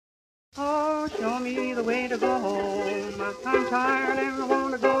Orlando, show me the way to go home. I'm tired and I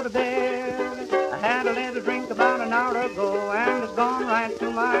want to go to bed. I had a little drink about an hour ago and it's gone right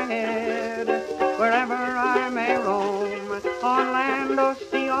to my head. Wherever I may roam, on land or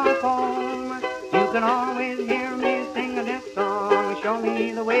sea or foam, you can always hear me sing this song. Show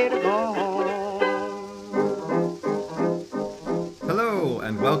me the way to go home. Hello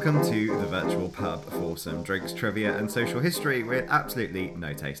and welcome to the virtual pub for some drinks, trivia and social history with absolutely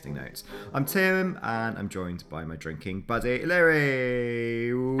no tasting notes. I'm Tim and I'm joined by my drinking buddy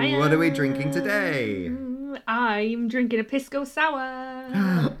Larry. What are we drinking today? I'm drinking a Pisco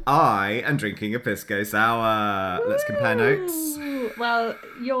Sour. I am drinking a Pisco Sour. Let's compare notes. Well,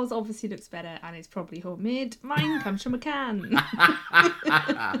 yours obviously looks better and it's probably homemade. Mine comes from a can.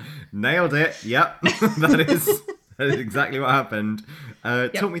 Nailed it. Yep. That is exactly what happened.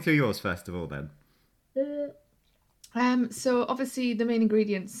 Talk me through yours first of all then. So obviously the main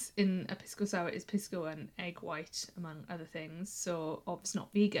ingredients in a Pisco Sour is Pisco and egg white, among other things. So it's not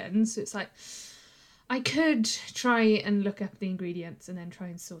vegan. So it's like, I could try and look up the ingredients and then try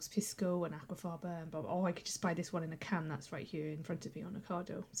and source Pisco and Aquafaba and blah, blah. Or I could just buy this one in a can that's right here in front of me on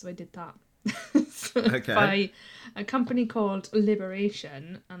Ocado. So I did that. Okay. By a company called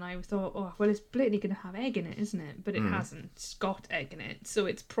Liberation, and I thought, oh well, it's blatantly going to have egg in it, isn't it? But it hasn't got egg in it, so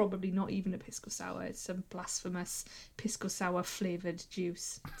it's probably not even a Pisco Sour. It's some blasphemous Pisco Sour flavoured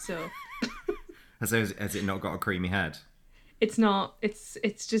juice. So Has it not got a creamy head? it's not. It's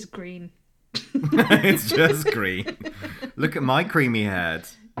just green. It's just green. Look at my creamy head.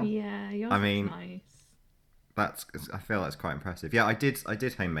 Yeah, yours mean, is nice. I feel that's quite impressive. Yeah, I did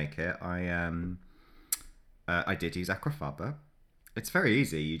home make it. I did use Aquafaba. It's very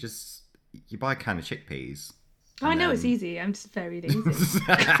easy. You buy a can of chickpeas. I know it's easy. I'm just very lazy.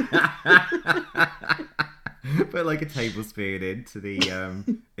 Put like a tablespoon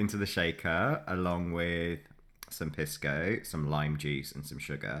into the shaker along with some Pisco, some lime juice, and some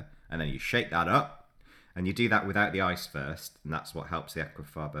sugar, and then you shake that up. And you do that without the ice first, and that's what helps the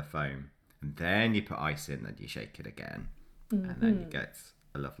Aquafaba foam. And then you put ice in, and you shake it again, and then you get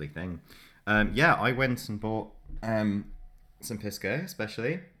a lovely thing. I went and bought some Pisco,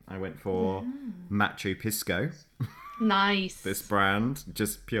 especially. I went for Machu Pisco. Nice. This brand,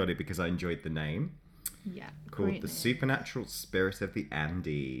 just purely because I enjoyed the name. Yeah. Called the Supernatural Spirit of the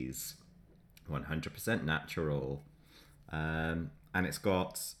Andes. 100% natural. And it's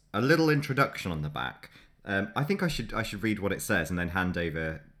got a little introduction on the back. I think I should read what it says and then hand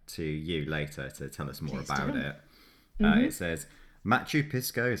over to you later to tell us more about it. It says, Machu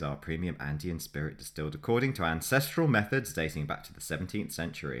Pisco is our premium Andean spirit distilled according to ancestral methods dating back to the 17th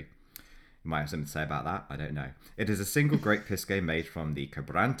century. You might have something to say about that, I don't know. It is a single grape Pisco made from the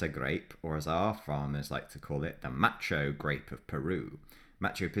Quebranta grape, or as our farmers like to call it, the Macho grape of Peru.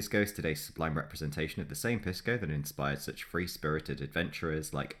 Machu Pisco is today's sublime representation of the same Pisco that inspired such free-spirited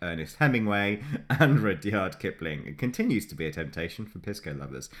adventurers like Ernest Hemingway and Rudyard Kipling. It continues to be a temptation for Pisco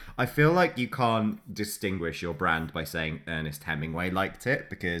lovers. I feel like you can't distinguish your brand by saying Ernest Hemingway liked it,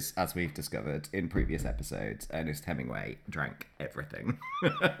 because as we've discovered in previous episodes, Ernest Hemingway drank everything.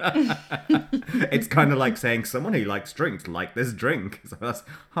 It's kind of like saying someone who likes drinks like this drink. So that's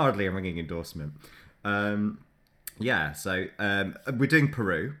hardly a ringing endorsement. Yeah, so we're doing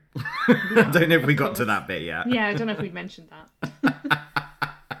Peru. I don't know if we got to that bit yet. Yeah, I don't know if we mentioned that.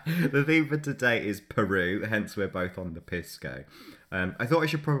 The theme for today is Peru, hence we're both on the Pisco. I thought I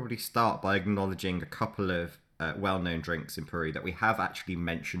should probably start by acknowledging a couple of well-known drinks in Peru that we have actually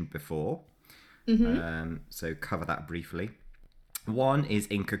mentioned before. So cover that briefly. One is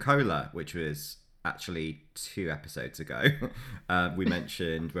Inca Kola, which was actually 2 episodes ago. We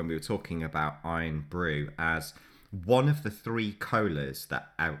mentioned when we were talking about Iron Brew as one of the 3 colas that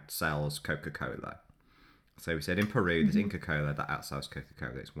outsells Coca-Cola. So we said in Peru, there's Inca Kola that outsells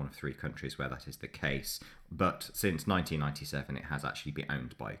Coca-Cola. It's one of 3 countries where that is the case. But since 1997, it has actually been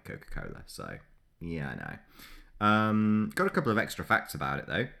owned by Coca-Cola. So, yeah, I know. Got a couple of extra facts about it,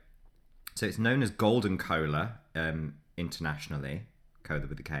 though. So it's known as Golden Cola internationally. Cola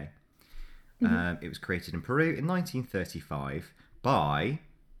with a K. It was created in Peru in 1935 by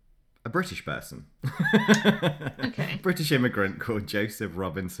a British person. Okay. British immigrant called Joseph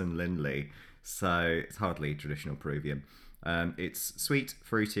Robinson Lindley. So it's hardly traditional Peruvian. It's sweet,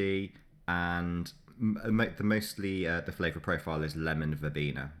 fruity, and the flavour profile is lemon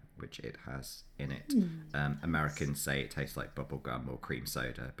verbena, which it has in it. Americans say it tastes like bubblegum or cream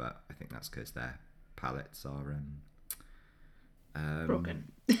soda, but I think that's because their palates are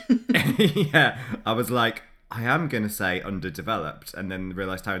Broken. Yeah, I was like, I am going to say underdeveloped, and then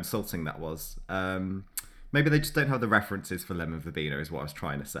realised how insulting that was. Maybe they just don't have the references for lemon verbena, is what I was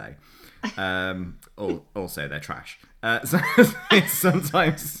trying to say. Also, they're trash. So it's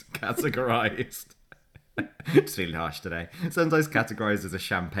sometimes categorised. It's feeling harsh today. Sometimes categorised as a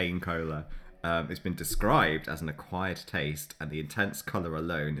champagne cola. It's been described as an acquired taste, and the intense colour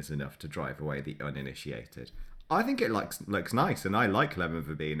alone is enough to drive away the uninitiated. I think it looks nice, and I like lemon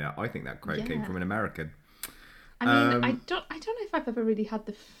verbena. I think that quote came from an American. I mean, I don't know if I've ever really had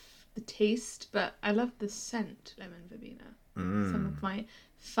the taste, but I love the scent, lemon verbena. Some of my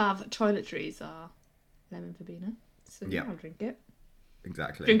fav toiletries are lemon verbena, so yeah, I'll drink it.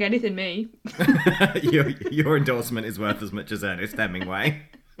 Exactly. Drink anything, me. your endorsement is worth as much as Ernest Hemingway,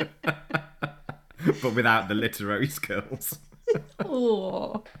 but without the literary skills.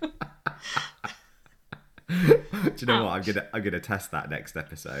 Oh. Do you know what? I'm gonna test that next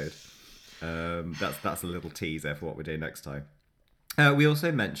episode. That's a little teaser for what we're doing next time. We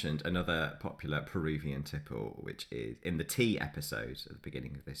also mentioned another popular Peruvian tipple, which is in the tea episode at the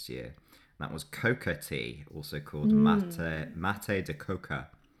beginning of this year. And that was coca tea, also called mate de coca,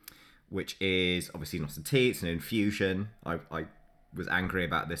 which is obviously not a tea, it's an infusion. I was angry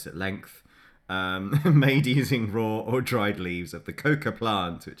about this at length. Made using raw or dried leaves of the coca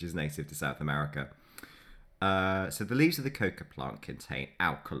plant, which is native to South America. So the leaves of the coca plant contain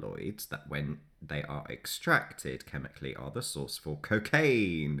alkaloids that, when they are extracted chemically, are the source for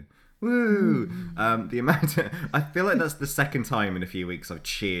cocaine. Woo! The amount I feel like that's the second time in a few weeks I've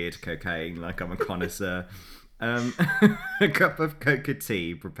cheered cocaine like I'm a connoisseur. A cup of coca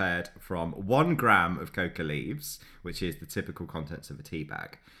tea prepared from 1 gram of coca leaves, which is the typical contents of a tea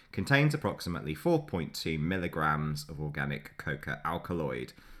bag, contains approximately 4.2 milligrams of organic coca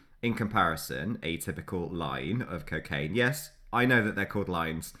alkaloid. In comparison, a typical line of cocaine, yes, I know that they're called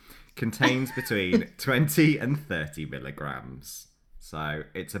lines, contains between 20 and 30 milligrams. So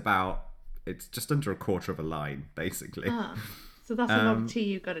it's just under a quarter of a line, basically. So that's a lot of tea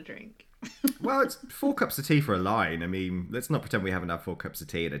you've got to drink. Well, it's 4 cups of tea for a line. I mean, let's not pretend we haven't had 4 cups of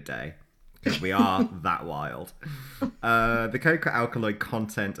tea in a day, because we are that wild. The coca alkaloid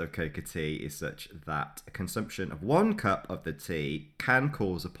content of coca tea is such that a consumption of 1 cup of the tea can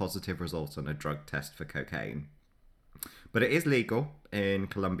cause a positive result on a drug test for cocaine. But it is legal in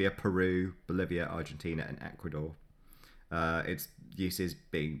Colombia, Peru, Bolivia, Argentina, and Ecuador. Its use is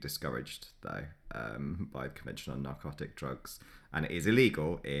being discouraged, though, by the Convention on Narcotic Drugs, and it is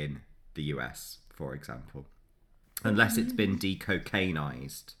illegal in the US, for example, unless it's been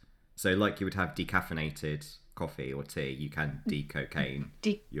decocainized. So, like you would have decaffeinated coffee or tea, you can decocaine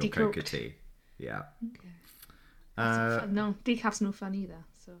your coca tea. Yeah. Okay. No, decaf's no fun either.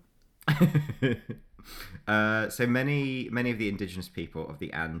 So. So many of the indigenous people of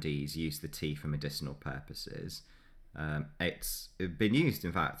the Andes use the tea for medicinal purposes. It's been used,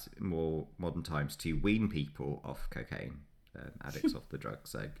 in fact, in more modern times to wean people off cocaine, addicts off the drug.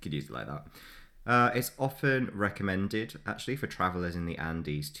 So you could use it like that. It's often recommended, actually, for travellers in the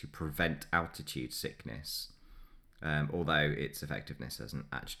Andes to prevent altitude sickness, although its effectiveness hasn't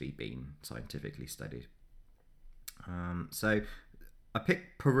actually been scientifically studied. So I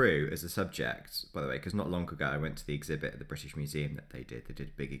picked Peru as a subject, by the way, because not long ago I went to the exhibit at the British Museum that they did. They did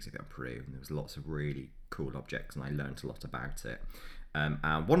a big exhibit on Peru, and there was lots of really cool objects, and I learned a lot about it.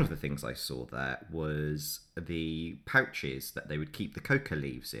 And one of the things I saw there was the pouches that they would keep the coca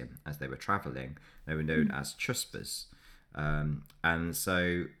leaves in as they were travelling. They were known as chuspas. And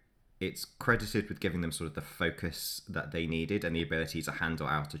so it's credited with giving them sort of the focus that they needed and the ability to handle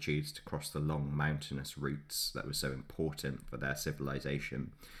altitudes to cross the long mountainous routes that was so important for their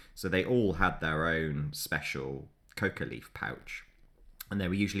civilization. So they all had their own special coca leaf pouch, and they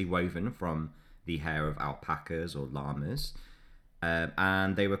were usually woven from the hair of alpacas or llamas,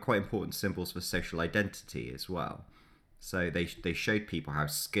 and they were quite important symbols for social identity as well. So they showed people how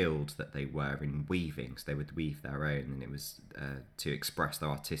skilled that they were in weaving. So they would weave their own, and it was to express their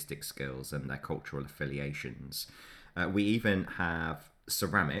artistic skills and their cultural affiliations. We even have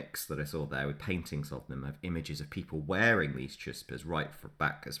ceramics that I saw there with paintings of them, of images of people wearing these chuspas right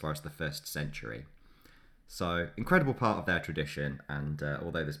back as far as the 1st century. So incredible part of their tradition, and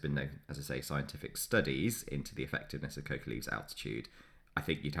although there's been no, as I say, scientific studies into the effectiveness of coca leaves altitude, I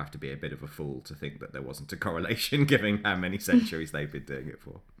think you'd have to be a bit of a fool to think that there wasn't a correlation given how many centuries they've been doing it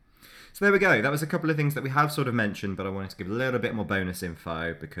for. So there we go. That was a couple of things that we have sort of mentioned, but I wanted to give a little bit more bonus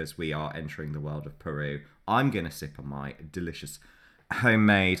info because we are entering the world of Peru. I'm going to sip on my delicious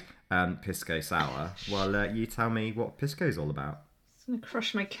homemade pisco sour while you tell me what pisco is all about. I'm going to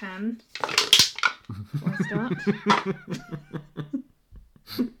crush my can before I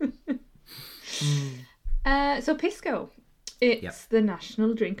start. So pisco. It's the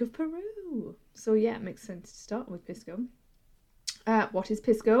national drink of Peru. So yeah, it makes sense to start with Pisco. What is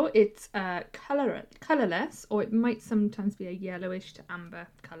Pisco? It's colourless, or it might sometimes be a yellowish to amber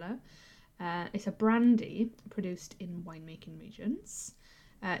colour. It's a brandy produced in winemaking regions.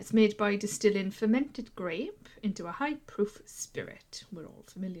 It's made by distilling fermented grape into a high-proof spirit. We're all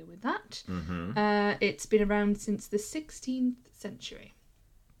familiar with that. It's been around since the 16th century.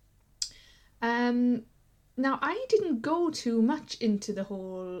 Now, I didn't go too much into the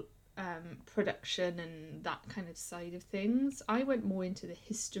whole production and that kind of side of things. I went more into the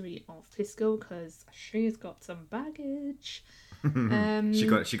history of Pisco because she's got some baggage. She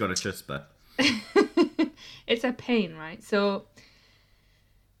got a chuspa. It's a pain, right? So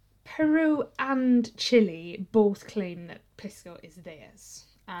Peru and Chile both claim that Pisco is theirs.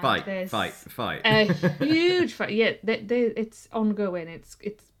 And Fight. A huge fight. Yeah, it's ongoing. It's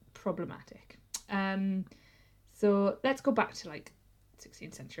problematic. So let's go back to like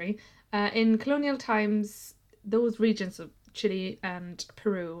 16th century. In colonial times, those regions of Chile and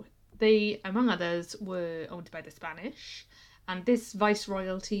Peru, they, among others, were owned by the Spanish. And this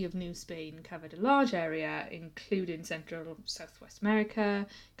viceroyalty of New Spain covered a large area, including Central Southwest America,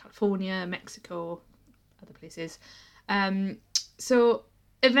 California, Mexico, other places. So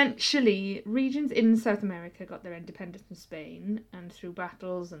eventually, regions in South America got their independence from Spain, and through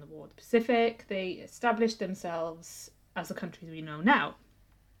battles and the War of the Pacific, they established themselves as the countries we know now.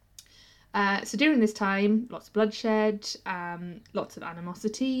 So during this time, lots of bloodshed, lots of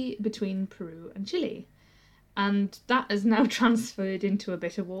animosity between Peru and Chile. And that has now transferred into a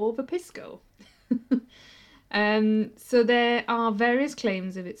bit of war over Pisco. So there are various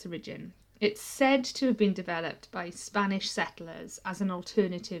claims of its origin. It's said to have been developed by Spanish settlers as an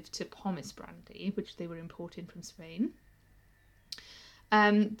alternative to pomace brandy, which they were importing from Spain.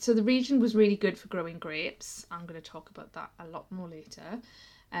 So the region was really good for growing grapes. I'm going to talk about that a lot more later.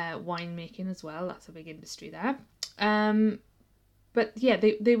 Winemaking as well, that's a big industry there. But yeah,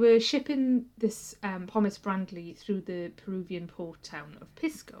 they were shipping this pomace brandy through the Peruvian port town of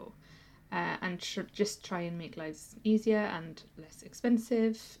Pisco and just try and make lives easier and less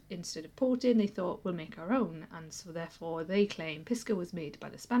expensive. Instead of porting, they thought, we'll make our own. And so therefore they claim Pisco was made by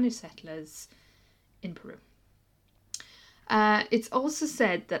the Spanish settlers in Peru. It's also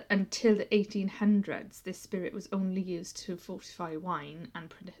said that until the 1800s, this spirit was only used to fortify wine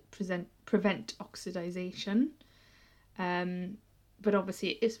and prevent oxidization. But obviously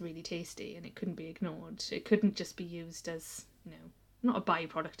it is really tasty and it couldn't be ignored. It couldn't just be used as, not a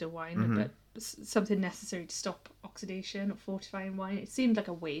byproduct of wine, but something necessary to stop oxidation or fortifying wine. It seemed like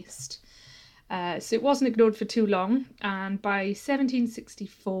a waste. So it wasn't ignored for too long. And by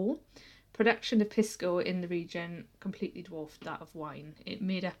 1764, production of Pisco in the region completely dwarfed that of wine. It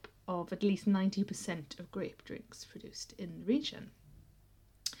made up of at least 90% of grape drinks produced in the region.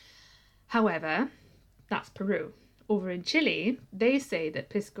 However, that's Peru. Over in Chile, they say that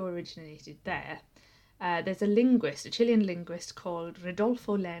Pisco originated there. There's a Chilean linguist called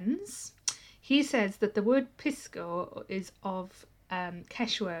Rodolfo Lenz. He says that the word Pisco is of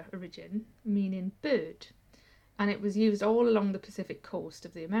Quechua origin, meaning bird, and it was used all along the Pacific coast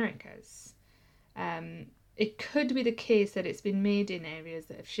of the Americas. It could be the case that it's been made in areas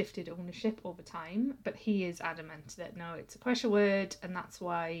that have shifted ownership over time, but he is adamant that no, it's a Quechua word, and that's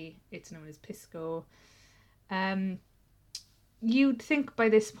why it's known as Pisco. You'd think by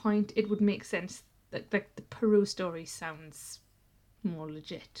this point it would make sense that the Peru story sounds more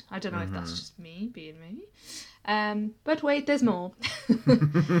legit. I don't know if that's just me being me. But wait, there's more.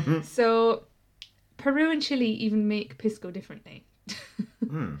 So Peru and Chile even make Pisco differently.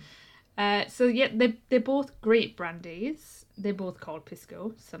 So yeah, they're both great brandies. They're both called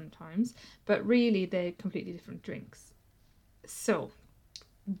Pisco sometimes, but really they're completely different drinks. So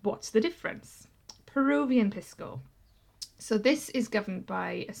what's the difference? Peruvian Pisco. So this is governed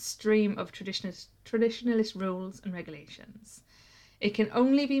by a stream of traditionalist rules and regulations. It can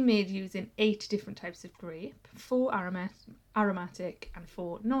only be made using 8 different types of grape, 4 aromatic and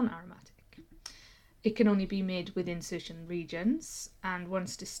 4 non-aromatic. It can only be made within certain regions, and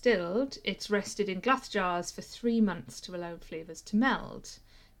once distilled, it's rested in glass jars for 3 months to allow flavours to meld.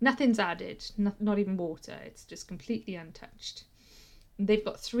 Nothing's added, not even water, it's just completely untouched. And they've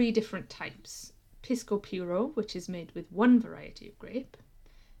got 3 different types. Pisco Puro, which is made with 1 variety of grape.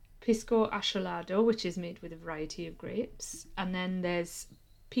 Pisco Acholado, which is made with a variety of grapes. And then there's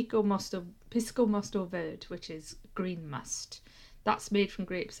Pisco Mosto Verde, which is green must. That's made from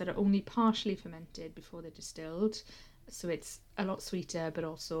grapes that are only partially fermented before they're distilled. So it's a lot sweeter, but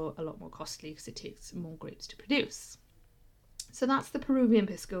also a lot more costly because it takes more grapes to produce. So that's the Peruvian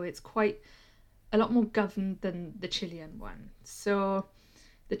Pisco. It's quite a lot more governed than the Chilean one. So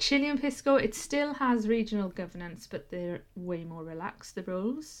The Chilean pisco, it still has regional governance, but they're way more relaxed, the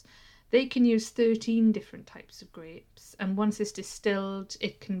rules. They can use 13 different types of grapes, and once it's distilled,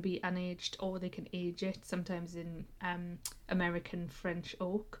 it can be unaged or they can age it, sometimes in American French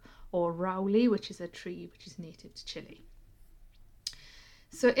oak or Rowley, which is a tree which is native to Chile.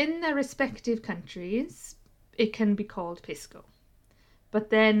 So in their respective countries, it can be called pisco. But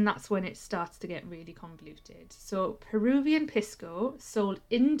then that's when it starts to get really convoluted. So Peruvian pisco sold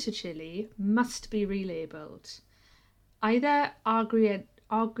into Chile must be relabeled. Either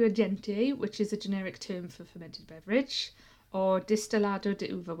aguardiente, which is a generic term for fermented beverage, or destilado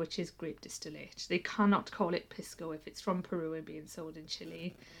de uva, which is grape distillate. They cannot call it pisco if it's from Peru and being sold in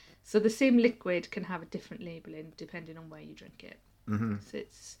Chile. So the same liquid can have a different labelling depending on where you drink it. Mm-hmm.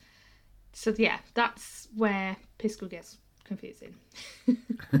 So yeah, that's where pisco gets confusing.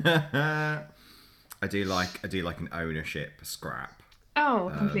 I do like an ownership scrap.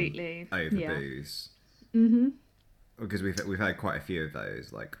 Oh, completely. Over booze. Mm-hmm. Because we've had quite a few of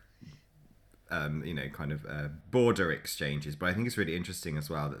those, like, border exchanges. But I think it's really interesting as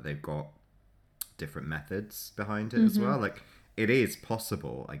well that they've got different methods behind it as well. Like, it is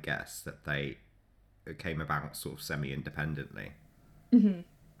possible, I guess, that they came about sort of semi-independently. Mm-hmm.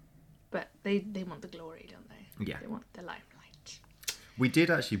 But they want the glory, don't they? Yeah. They want the limelight. We did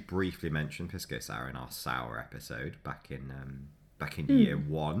actually briefly mention Pisco Sour in our sour episode back in year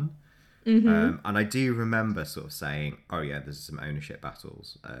one. Mm-hmm. And I do remember sort of saying, oh yeah, there's some ownership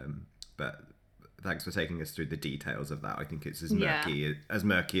battles. But thanks for taking us through the details of that. I think it's as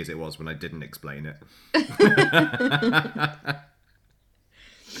murky as it was when I didn't explain it.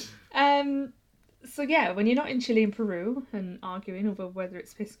 So yeah, when you're not in Chile and Peru and arguing over whether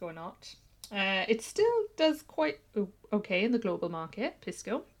it's pisco or not, it still does quite okay in the global market,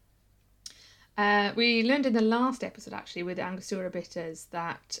 pisco. We learned in the last episode, actually, with Angostura bitters,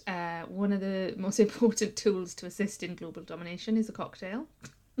 that one of the most important tools to assist in global domination is a cocktail.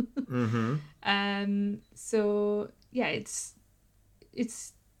 Mm-hmm. So yeah, it's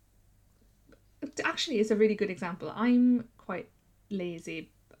actually it's a really good example. I'm quite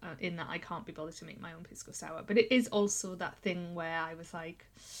lazy in that I can't be bothered to make my own pisco sour, but it is also that thing where I was like,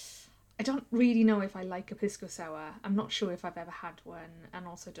 I don't really know if I like a pisco sour. I'm not sure if I've ever had one, and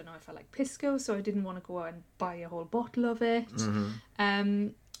also don't know if I like pisco, so I didn't want to go out and buy a whole bottle of it. Mm-hmm.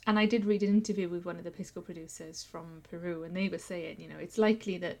 And I did read an interview with one of the pisco producers from Peru, and they were saying, it's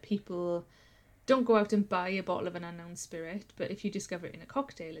likely that people don't go out and buy a bottle of an unknown spirit, but if you discover it in a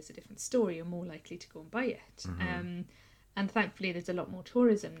cocktail, it's a different story. You're more likely to go and buy it. Mm-hmm. And thankfully, there's a lot more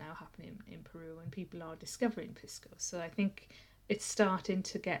tourism now happening in Peru, and people are discovering pisco. So I think it's starting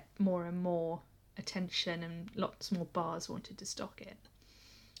to get more and more attention, and lots more bars wanted to stock it.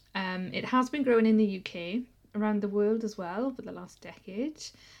 It has been growing in the UK, around the world as well, for the last decade.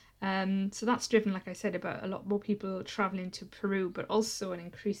 So that's driven, like I said, about a lot more people travelling to Peru, but also an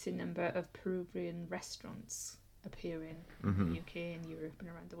increasing number of Peruvian restaurants appearing in the UK and Europe and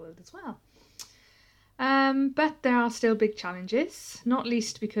around the world as well. But there are still big challenges, not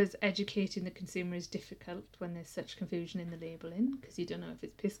least because educating the consumer is difficult when there's such confusion in the labelling, because you don't know if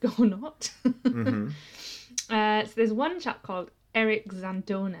it's pisco or not. Mm-hmm. So there's one chap called Eric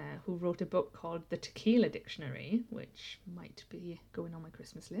Zandona who wrote a book called The Tequila Dictionary, which might be going on my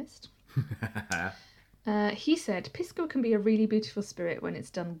Christmas list. He said, pisco can be a really beautiful spirit when it's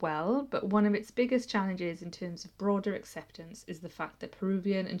done well, but one of its biggest challenges in terms of broader acceptance is the fact that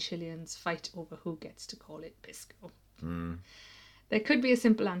Peruvian and Chileans fight over who gets to call it pisco. Mm. There could be a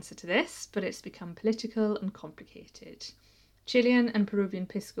simple answer to this, but it's become political and complicated. Chilean and Peruvian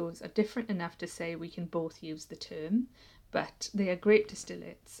piscos are different enough to say we can both use the term, but they are grape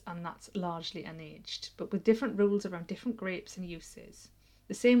distillates, and that's largely unaged, but with different rules around different grapes and uses.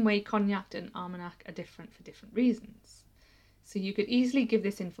 The same way cognac and Armagnac are different for different reasons. So you could easily give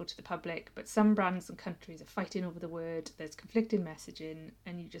this info to the public, but some brands and countries are fighting over the word, there's conflicting messaging,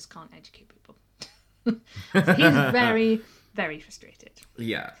 and you just can't educate people. So he's very, very frustrated.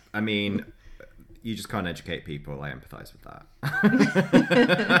 Yeah, I mean, you just can't educate people. I empathise with that.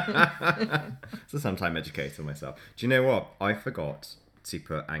 So sometime educator myself. Do you know what? I forgot to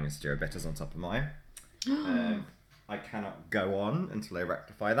put Angostura bitters on top of mine. I cannot go on until I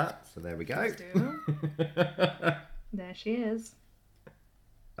rectify that. So there we go. There she is.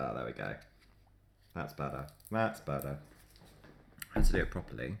 Oh, there we go. That's better. That's better. I had to do it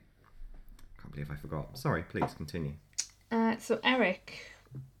properly. Can't believe I forgot. Sorry, please continue. So Eric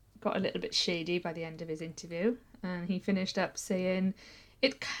got a little bit shady by the end of his interview, and he finished up saying,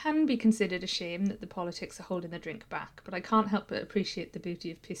 "It can be considered a shame that the politics are holding the drink back, but I can't help but appreciate the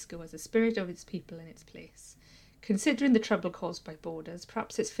beauty of pisco as a spirit of its people in its place. Considering the trouble caused by borders,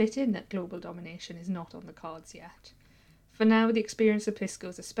 perhaps it's fitting that global domination is not on the cards yet. For now, the experience of Pisco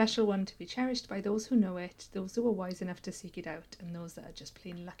is a special one to be cherished by those who know it, those who are wise enough to seek it out, and those that are just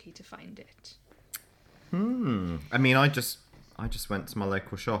plain lucky to find it. I mean, I just went to my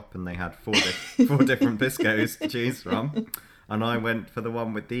local shop and they had four different Piscos to choose from, and I went for the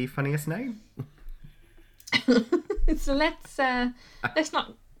one with the funniest name. So let's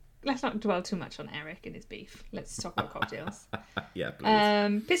not dwell too much on Eric and his beef. Let's talk about cocktails. Yeah,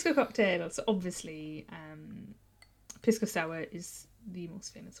 please. Pisco cocktails. Obviously, Pisco Sour is the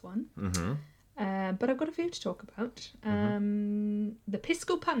most famous one. But I've got a few to talk about. The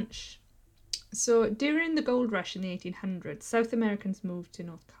Pisco Punch. So during the gold rush in the 1800s, South Americans moved to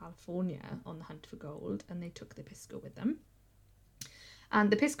North California on the hunt for gold, and they took the Pisco with them. And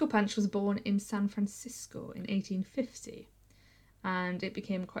the Pisco Punch was born in San Francisco in 1850, and it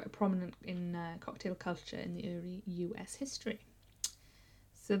became quite a prominent in cocktail culture in the early US history.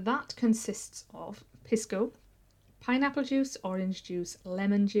 So that consists of Pisco, pineapple juice, orange juice,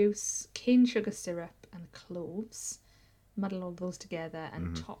 lemon juice, cane sugar syrup, and cloves. Muddle all those together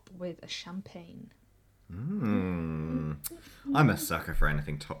and top with a champagne. I'm a sucker for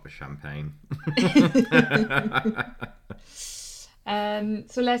anything topped with champagne.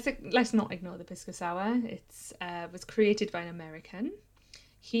 So let's not ignore the Pisco Sour. It was created by an American.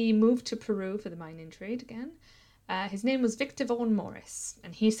 He moved to Peru for the mining trade again. His name was Victor Vaughan Morris,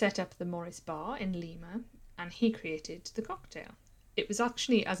 and he set up the Morris Bar in Lima, and he created the cocktail. It was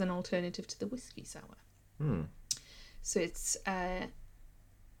actually as an alternative to the whiskey sour. So it's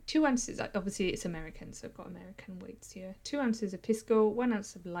 2 ounces, obviously it's American, so I've got American weights here. 2 ounces of Pisco, 1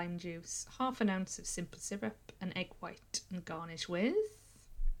 ounce of lime juice, half an ounce of simple syrup, an egg white, and garnish with...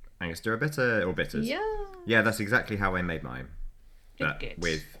 Angostura bitter or bitters. Yeah. Yeah, that's exactly how I made mine. But Good.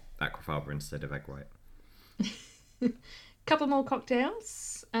 with aquafaba instead of egg white. Couple more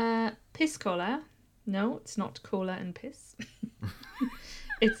cocktails. Piss cola. No, it's not cola and piss.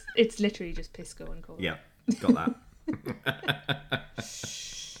 It's literally just Pisco and cola. Yeah, got that.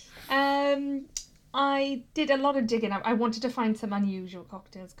 I did a lot of digging. I wanted to find some unusual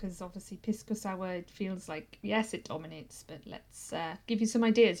cocktails because obviously Pisco Sour, it feels like, yes, it dominates, but let's give you some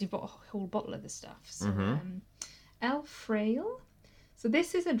ideas. You've got a whole bottle of the stuff. So, El Fraile. So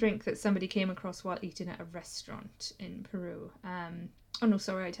this is a drink that somebody came across while eating at a restaurant in Peru. Oh no,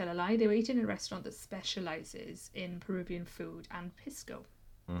 sorry, I tell a lie. They were eating at a restaurant that specialises in Peruvian food and Pisco.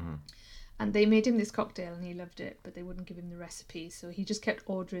 And they made him this cocktail and he loved it, but they wouldn't give him the recipe. So he just kept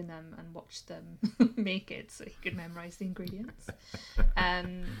ordering them and watched them make it so he could memorise the ingredients.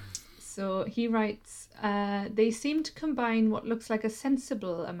 So he writes, they seem to combine what looks like a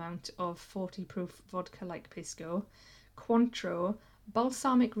sensible amount of 40 proof vodka like Pisco, Cointreau,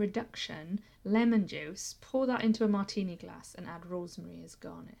 balsamic reduction, lemon juice, pour that into a martini glass and add rosemary as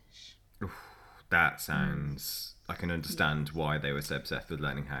garnish. That sounds... I can understand why they were so obsessed with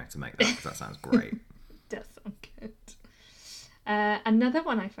learning how to make that, because that sounds great. Does sound good. Another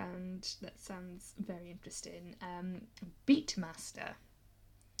one I found that sounds very interesting, Beatmaster.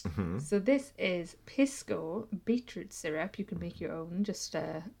 So this is Pisco beetroot syrup. You can make your own, just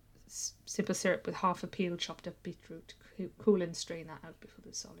simple syrup with half a peel chopped up beetroot. Cool and strain that out before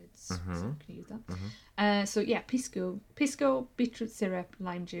the solids. So you can use that. So yeah, Pisco, beetroot syrup,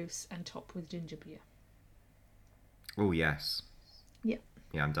 lime juice, and top with ginger beer. Oh yes. Yeah.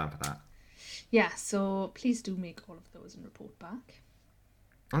 Yeah, I'm down for that. Yeah, so please do make all of those and report back.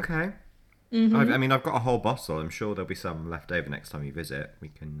 Okay. I mean, I've got a whole bottle. I'm sure there'll be some left over next time you visit. We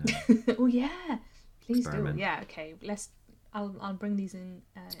can. Oh yeah, please experiment. do. Yeah, okay. I'll bring these in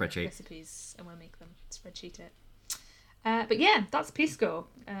Spreadsheet recipes and we'll make them. Spreadsheet it. But yeah, that's Pisco.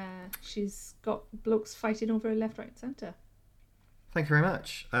 She's got blokes fighting over her left, right, centre. Thank you very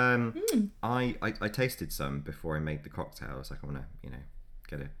much. I tasted some before I made the cocktail. I was like, I want to,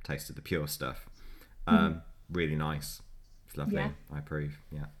 get a taste of the pure stuff. Really nice. It's lovely. Yeah. I approve.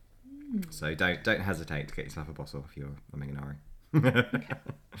 Yeah. So don't hesitate to get yourself a bottle if you're umming and ahhing.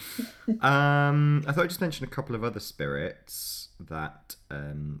 Okay. I thought I'd just mention a couple of other spirits that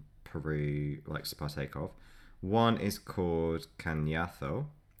Peru likes to partake of. One is called Cañazo,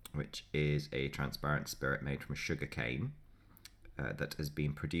 which is a transparent spirit made from sugar cane that has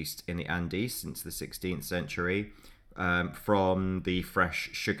been produced in the Andes since the 16th century from the fresh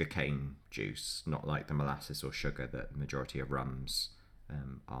sugar cane juice, not like the molasses or sugar that the majority of rums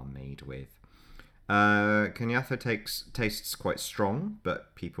are made with. Cañazo tastes quite strong,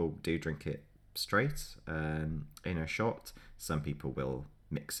 but people do drink it straight in a shot. Some people will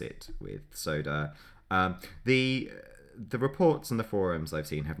mix it with soda. The the reports and the forums I've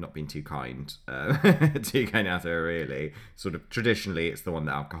seen have not been too kind to Cañata, really. Sort of traditionally, it's the one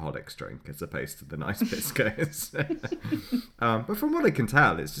that alcoholics drink as opposed to the nice piscos. But from what I can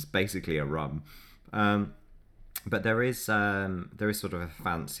tell, it's just basically a rum. But there is sort of a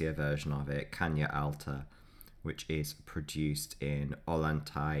fancier version of it, Caña Alta, which is produced in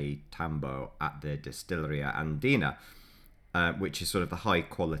Ollantaytambo at the Distilleria Andina, which is sort of the high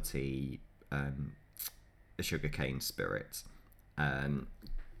quality sugarcane spirit,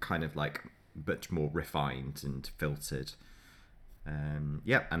 kind of like much more refined and filtered. And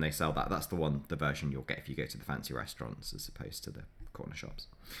they sell that. That's the version you'll get if you go to the fancy restaurants as opposed to the corner shops.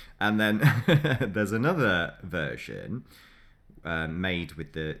 And then there's another version made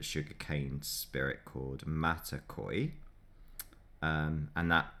with the sugarcane spirit called Matacoy, and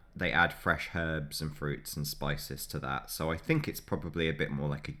that they add fresh herbs and fruits and spices to that. So I think it's probably a bit more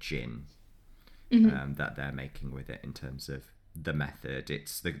like a gin that they're making with it in terms of the method.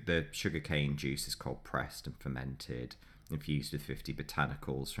 It's the sugarcane juice is cold pressed and fermented, infused with 50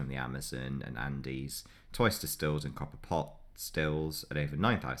 botanicals from the Amazon and Andes, twice distilled in copper pot stills at over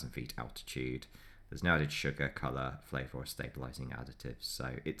 9,000 feet altitude. There's no added sugar, colour, flavour or stabilising additives.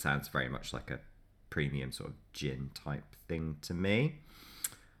 So it sounds very much like a premium sort of gin type thing to me.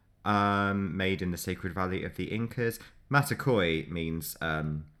 Made in the Sacred Valley of the Incas. Matacoy means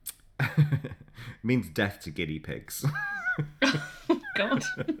means death to guinea pigs. Oh, God.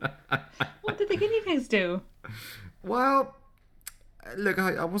 What did the guinea pigs do? Well, look,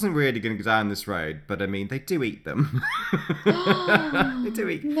 I wasn't really going to go down this road, but I mean, they do eat them. They do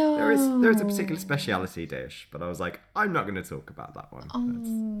eat. No. There is a particular speciality dish, but I was like, I'm not going to talk about that one.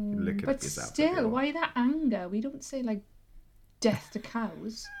 Look at But it yourself. still, why that anger? We don't say, like, death to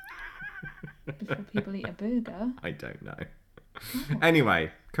cows before people eat a burger. I don't know. Anyway,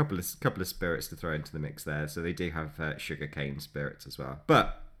 couple of spirits to throw into the mix there. So they do have sugarcane spirits as well.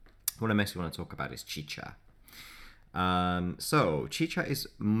 But what I mostly want to talk about is chicha. So chicha is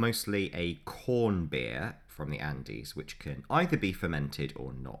mostly a corn beer from the Andes, which can either be fermented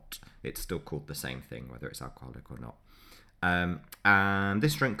or not. It's still called the same thing, whether it's alcoholic or not. And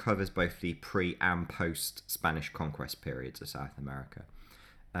this drink covers both the pre and post Spanish conquest periods of South America.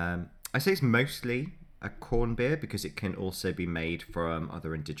 I say it's mostly a corn beer because it can also be made from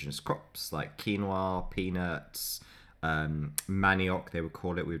other indigenous crops like quinoa, peanuts, manioc, they would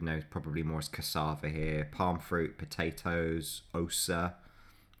call it. We would know probably more as cassava here, palm fruit, potatoes, osa,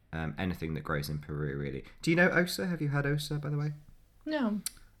 anything that grows in Peru, really. Do you know osa? Have you had osa, by the way? No.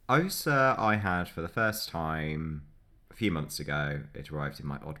 Osa I had for the first time a few months ago. It arrived in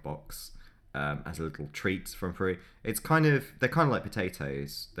my odd box as a little treat from Peru. They're kind of like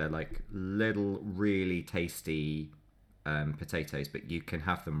potatoes. They're like little, really tasty potatoes, but you can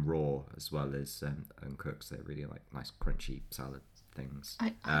have them raw as well as uncooked. So they're really like nice, crunchy salad things.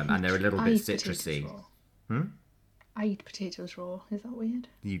 And they're a little bit citrusy. I eat potatoes raw. Is that weird?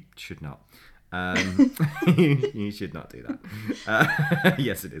 You should not. You should not do that.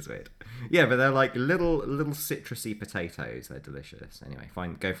 Yes, it is weird. Yeah, but they're like little citrusy potatoes. They're delicious. Anyway,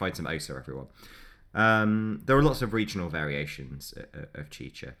 go find some osa, everyone. There are lots of regional variations of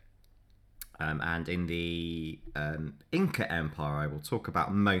chicha. And in the Inca Empire, I will talk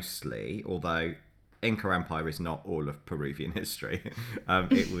about mostly, although Inca Empire is not all of Peruvian history.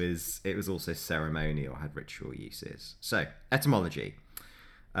 It was also ceremonial, had ritual uses. So, etymology.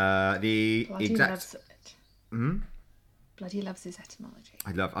 The Bloody exact. Loves it. Bloody loves his etymology.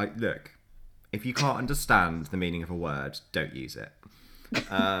 Look. If you can't understand the meaning of a word, don't use it.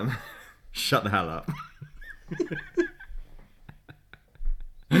 Shut the hell up.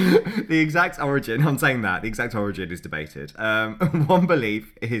 The exact origin is debated. One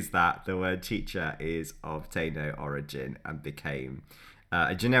belief is that the word chicha is of Taino origin and became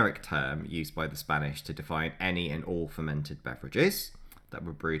a generic term used by the Spanish to define any and all fermented beverages that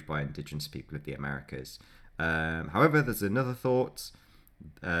were brewed by indigenous people of the Americas. However, there's another thought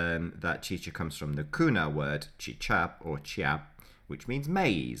that chicha comes from the Kuna word chichap or chiap, which means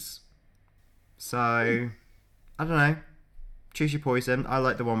maize. So, I don't know. Choose your poison. I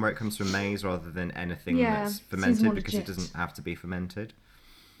like the one where it comes from maize rather than anything that's fermented because it doesn't have to be fermented.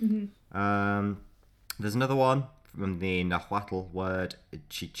 Mm-hmm. There's another one from the Nahuatl word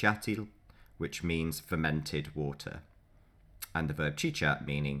chichatil, which means fermented water. And the verb chicha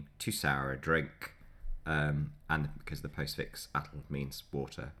meaning to sour a drink. And because the postfix atl means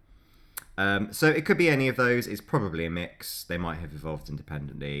water. So it could be any of those. It's probably a mix. They might have evolved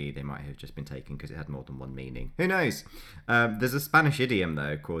independently. They might have just been taken because it had more than one meaning. Who knows? There's a Spanish idiom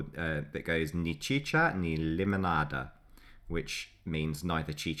though called that goes ni chicha ni limonada, which means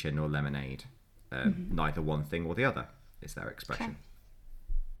neither chicha nor lemonade, neither one thing or the other. is their expression. Okay.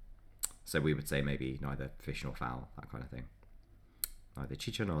 So we would say maybe neither fish nor fowl, that kind of thing. Neither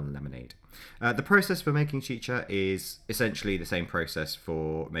chicha nor lemonade. The process for making chicha is essentially the same process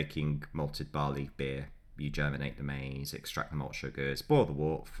for making malted barley beer. You germinate the maize, extract the malt sugars, boil the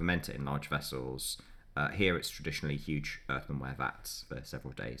wort, ferment it in large vessels. Here it's traditionally huge earthenware vats for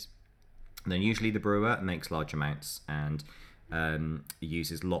several days. And then usually the brewer makes large amounts and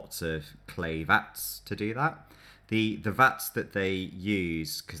uses lots of clay vats to do that. The vats that they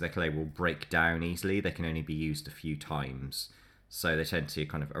use, because their clay will break down easily, they can only be used a few times. So they tend to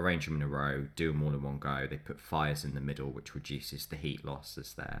kind of arrange them in a row, do them all in one go. They put fires in the middle, which reduces the heat loss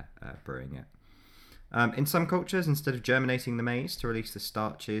as they're brewing it. In some cultures, instead of germinating the maize to release the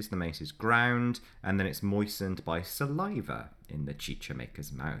starches, the maize is ground and then it's moistened by saliva in the chicha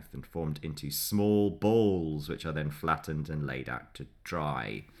maker's mouth and formed into small balls, which are then flattened and laid out to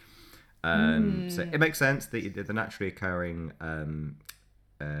dry. So it makes sense that the naturally occurring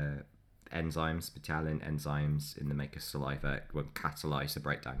enzymes, betalin enzymes in the maker's saliva will catalyze the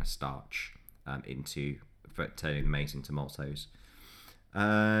breakdown of starch for turning the maize into maltose.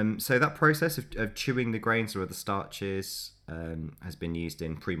 So that process of chewing the grains or the starches has been used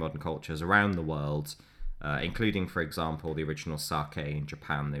in pre-modern cultures around the world, including, for example, the original sake in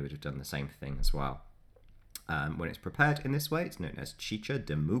Japan. They would have done the same thing as well. When it's prepared in this way, it's known as chicha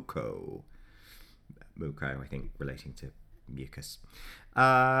de muco. Muco, I think, relating to mucus.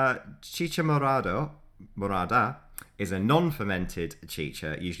 Chicha morada is a non-fermented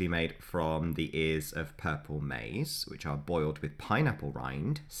chicha, usually made from the ears of purple maize, which are boiled with pineapple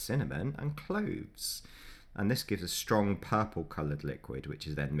rind, cinnamon, and cloves. And this gives a strong purple-coloured liquid, which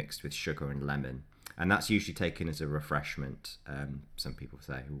is then mixed with sugar and lemon. And that's usually taken as a refreshment. Some people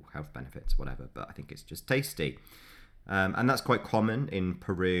say, health benefits, whatever, but I think it's just tasty. And that's quite common in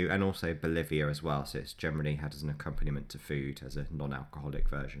Peru and also Bolivia as well. So it's generally had as an accompaniment to food as a non-alcoholic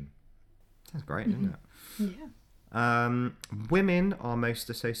version. Sounds great, doesn't it? Yeah. Women are most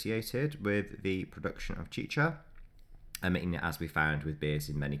associated with the production of chicha. I mean, as we found with beers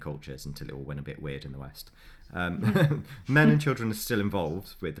in many cultures until it all went a bit weird in the West. Men and children are still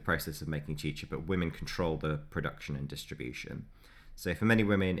involved with the process of making chicha, but women control the production and distribution. So for many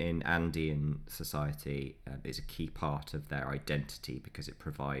women in Andean society, it's a key part of their identity because it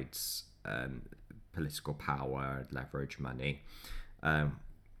provides political power, leverage, money.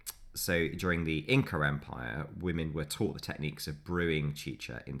 So during the Inca Empire, women were taught the techniques of brewing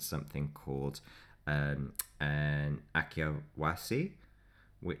chicha in something called an aquiawasi,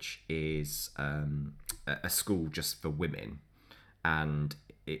 which is a school just for women. And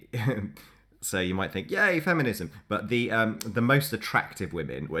it so you might think, yay, feminism. But the most attractive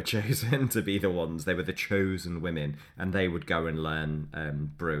women were chosen to be the ones. They were the chosen women, and they would go and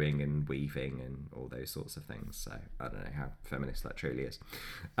learn brewing and weaving and all those sorts of things. So I don't know how feminist that truly is.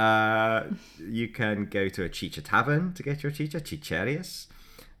 You can go to a chicha tavern to get your chicha, chicherias.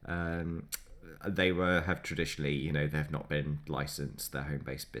 They have traditionally, they've not been licensed. They're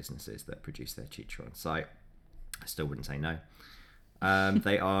home-based businesses that produce their chicha on site. I still wouldn't say no.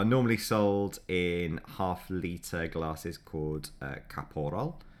 They are normally sold in half-litre glasses called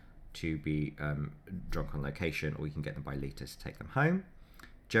caporal to be drunk on location, or you can get them by litres to take them home.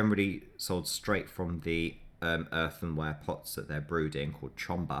 Generally sold straight from the earthenware pots that they're brewed in, called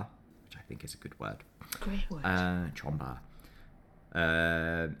chomba, which I think is a good word. Great word. Chomba.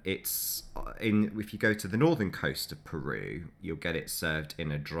 If you go to the northern coast of Peru, you'll get it served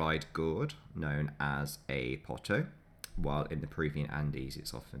in a dried gourd known as a poto, while in the Peruvian Andes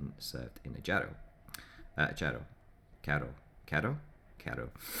it's often served in a jarro. Carros.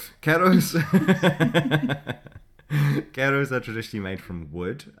 Carros are traditionally made from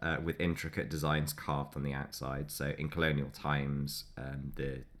wood with intricate designs carved on the outside. So in colonial times,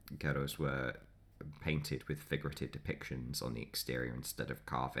 the carros were painted with figurative depictions on the exterior instead of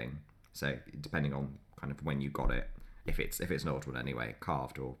carving. So depending on kind of when you got it, if it's an old one anyway,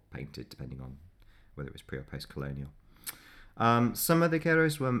 carved or painted, depending on whether it was pre or post-colonial. Some of the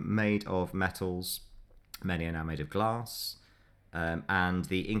carros were made of metals, many are now made of glass, and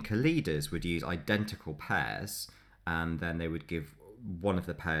the Inca leaders would use identical pairs, and then they would give one of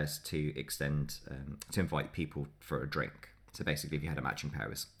the pairs to invite people for a drink. So basically, if you had a matching pair, it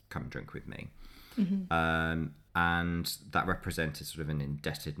was come drink with me. Mm-hmm. And that represented sort of an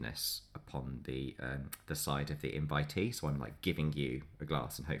indebtedness upon the side of the invitee. So I'm like giving you a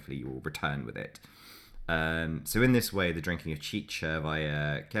glass, and hopefully you will return with it. So in this way, the drinking of chicha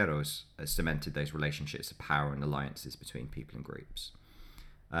via carros cemented those relationships of power and alliances between people and groups.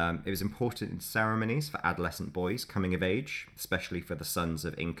 It was important in ceremonies for adolescent boys coming of age, especially for the sons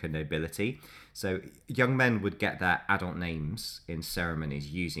of Inca nobility. So young men would get their adult names in ceremonies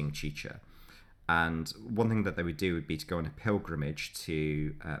using chicha. And one thing that they would do would be to go on a pilgrimage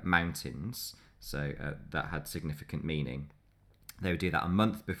to mountains. So that had significant meaning. They would do that a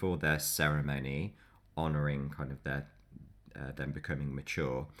month before their ceremony, honouring kind of their them becoming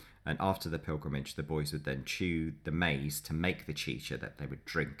mature. And after the pilgrimage, the boys would then chew the maize to make the chicha that they would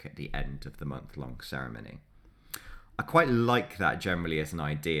drink at the end of the month-long ceremony. I quite like that generally as an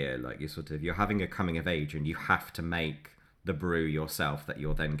idea. Like you're having a coming of age and you have to make the brew yourself that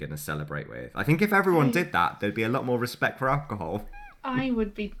you're then going to celebrate with. I think if everyone did that, there'd be a lot more respect for alcohol. I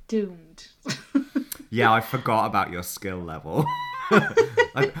would be doomed. Yeah, I forgot about your skill level.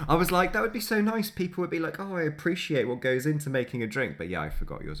 I was like, that would be so nice. People would be like, oh, I appreciate what goes into making a drink. But yeah, I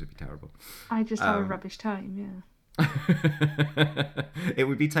forgot yours would be terrible. I just have a rubbish time, yeah. It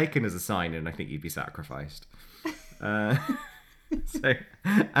would be taken as a sign and I think you'd be sacrificed. So,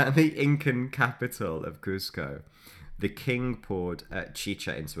 at the Incan capital of Cusco, the king poured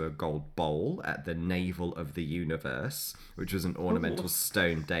chicha into a gold bowl at the navel of the universe, which was an ornamental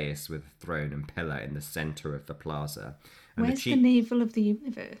stone dais with a throne and pillar in the centre of the plaza. And where's the navel of the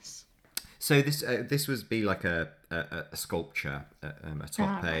universe? So this would be like a sculpture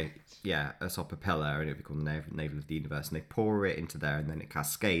atop atop a pillar, and it would be called the navel of the universe. And they pour it into there, and then it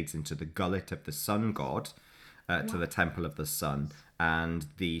cascades into the gullet of the sun god, to the temple of the sun. And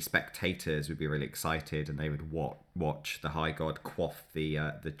the spectators would be really excited, and they would watch the high god quaff the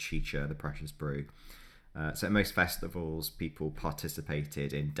chicha, the precious brew. So at most festivals, people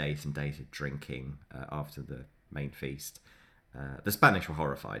participated in days and days of drinking after the main feast. The Spanish were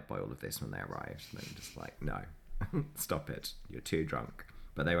horrified by all of this when they arrived. They were just like, no, stop it, you're too drunk.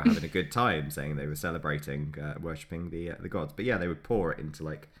 But they were having a good time, saying they were celebrating, worshipping the gods. But yeah, they would pour it into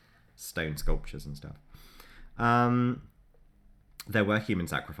like stone sculptures and stuff. There were human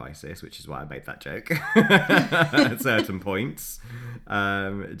sacrifices, which is why I made that joke at certain points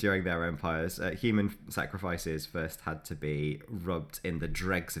during their empires. Human sacrifices first had to be rubbed in the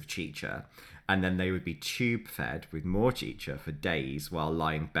dregs of chicha, and then they would be tube fed with more chicha for days while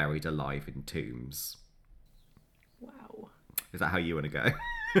lying buried alive in tombs. Wow. Is that how you want to go?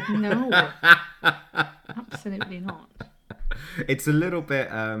 No, absolutely not. It's a little bit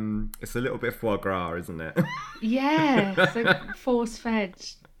foie gras, isn't it? Yeah, it's like force-fed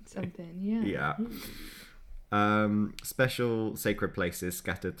something. Yeah. Yeah. Special sacred places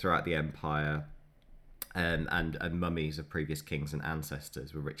scattered throughout the empire, and mummies of previous kings and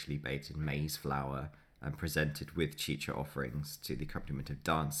ancestors were richly baked in maize flour and presented with chicha offerings to the accompaniment of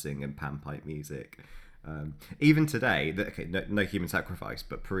dancing and panpipe music. Even today, no human sacrifice,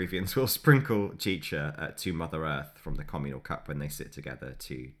 but Peruvians will sprinkle chicha to Mother Earth from the communal cup when they sit together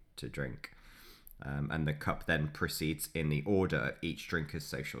to drink. And the cup then proceeds in the order of each drinker's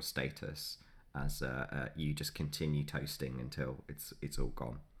social status, as you just continue toasting until it's all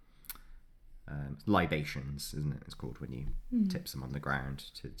gone. Libations, isn't it? It's called when you tip some on the ground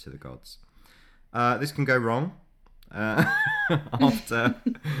to the gods. This can go wrong. What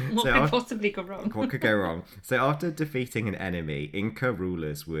could possibly go wrong? What could go wrong? So after defeating an enemy, Inca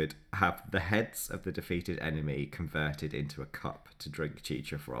rulers would have the heads of the defeated enemy converted into a cup to drink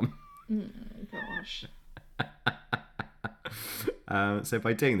chicha from. Gosh. So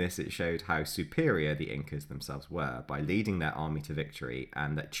by doing this, it showed how superior the Incas themselves were by leading their army to victory,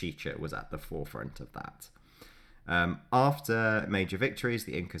 and that chicha was at the forefront of that. After major victories,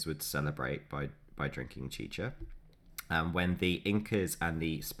 the Incas would celebrate by drinking chicha. When the Incas and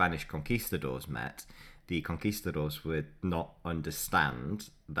the Spanish conquistadors met, the conquistadors would not understand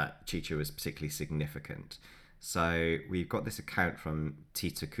that chicha was particularly significant. So we've got this account from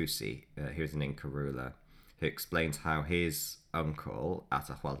Titu Cusi, who was an Inca ruler, who explains how his uncle,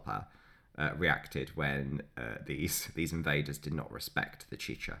 Atahualpa, reacted when these invaders did not respect the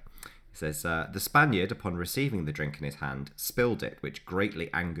chicha. He says, the Spaniard, upon receiving the drink in his hand, spilled it, which greatly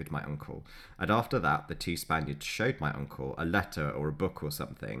angered my uncle. And after that, the two Spaniards showed my uncle a letter or a book or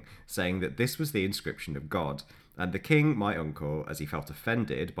something, saying that this was the inscription of God. And the king, my uncle, as he felt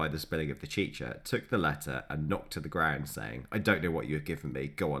offended by the spilling of the chicha, took the letter and knocked to the ground, saying, I don't know what you have given me.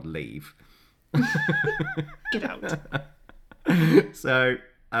 Go on, leave. Get out. So,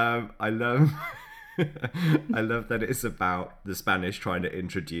 I love that it's about the Spanish trying to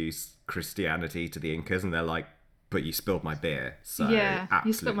introduce Christianity to the Incas, and they're like, but you spilled my beer, so yeah, absolutely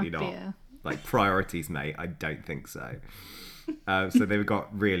you spilled my not. Beer. Like, priorities, mate, I don't think so. So they got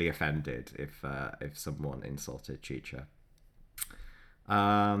really offended if someone insulted chicha.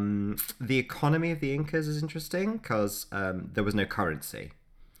 The economy of the Incas is interesting because there was no currency.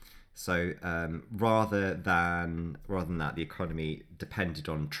 So rather than that, the economy depended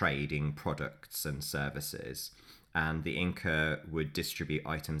on trading products and services, and the Inca would distribute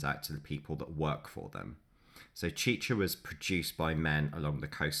items out to the people that work for them. So chicha was produced by men along the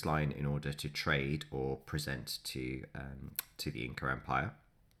coastline in order to trade or present to the Inca Empire.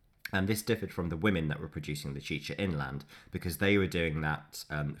 And this differed from the women that were producing the chicha inland, because they were doing that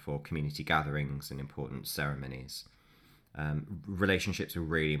for community gatherings and important ceremonies. Relationships were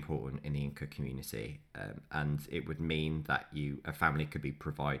really important in the Inca community, and it would mean that a family could be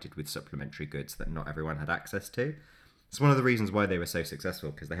provided with supplementary goods that not everyone had access to. It's one of the reasons why they were so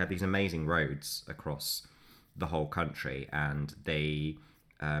successful, because they had these amazing roads across the whole country, and they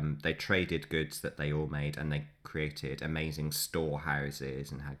traded goods that they all made, and they created amazing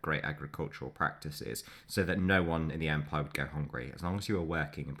storehouses and had great agricultural practices so that no one in the empire would go hungry. As long as you were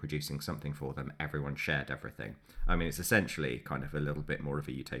working and producing something for them, everyone shared everything. I mean, it's essentially kind of a little bit more of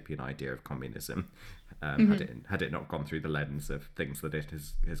a utopian idea of communism, had it not gone through the lens of things that it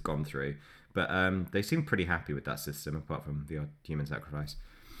has gone through. But they seem pretty happy with that system, apart from the odd human sacrifice.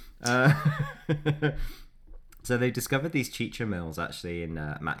 So they discovered these chicha mills actually in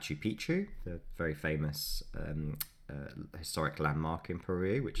Machu Picchu, the very famous historic landmark in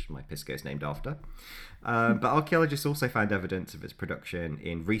Peru, which my pisco is named after. But archaeologists also found evidence of its production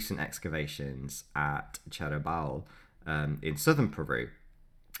in recent excavations at Charabal in southern Peru.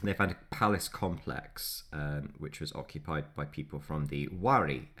 They found a palace complex which was occupied by people from the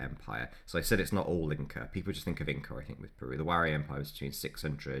Wari Empire. So I said it's not all Inca. People just think of Inca, I think, with Peru. The Wari Empire was between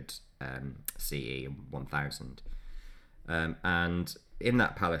 600 CE and 1000. And in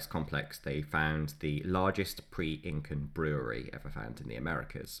that palace complex, they found the largest pre-Incan brewery ever found in the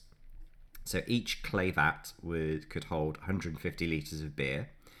Americas. So each clay vat could hold 150 litres of beer,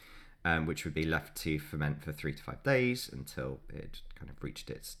 which would be left to ferment for 3 to 5 days until it kind of reached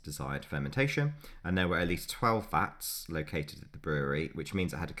its desired fermentation. And there were at least 12 vats located at the brewery, which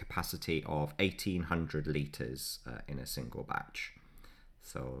means it had a capacity of 1,800 litres in a single batch.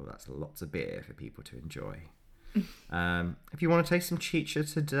 So that's lots of beer for people to enjoy. If you want to taste some chicha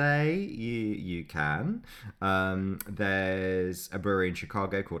today, you can. There's a brewery in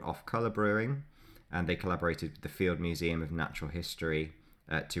Chicago called Off Color Brewing, and they collaborated with the Field Museum of Natural History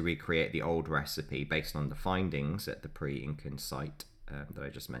to recreate the old recipe based on the findings at the pre-Incan site that I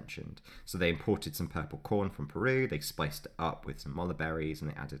just mentioned. So they imported some purple corn from Peru, they spiced it up with some mulberries,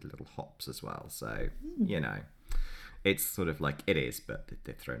 and they added little hops as well. So, you know, it's sort of like it is, but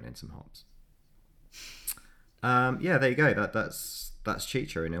they've thrown in some hops. Yeah, there you go. That's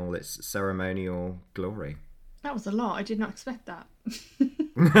chicha in all its ceremonial glory. That was a lot. I did not expect that.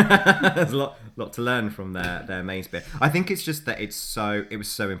 There's a lot to learn from their maize beer. I think it's just that it was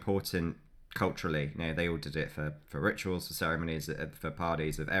so important culturally. You know, they all did it for rituals, for ceremonies, for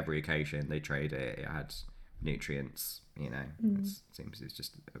parties of every occasion. They traded it. It had nutrients. You know, it seems it's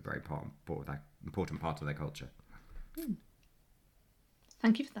just a very important part of their culture.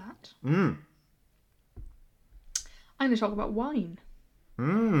 Thank you for that. I'm going to talk about wine.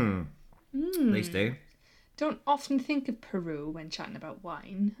 Please do. Don't often think of Peru when chatting about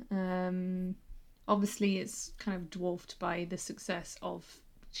wine. Obviously, it's kind of dwarfed by the success of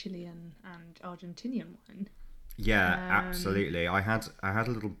Chilean and Argentinian wine. Yeah, absolutely. I had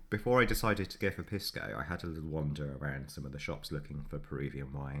a little, before I decided to go for Pisco, I had a little wander around some of the shops looking for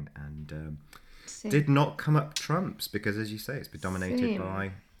Peruvian wine, and did not come up trumps because, as you say, it's been dominated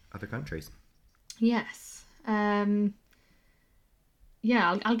by other countries. Yes.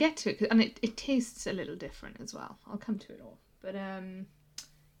 Yeah, I'll get to it, and it tastes a little different as well. I'll come to it all. But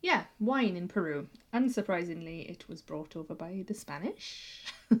yeah, wine in Peru. Unsurprisingly, it was brought over by the Spanish.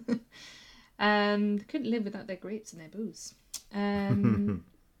 They couldn't live without their grapes and their booze. In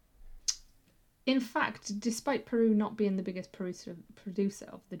fact, despite Peru not being the biggest producer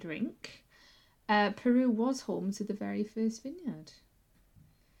of the drink, Peru was home to the very first vineyard.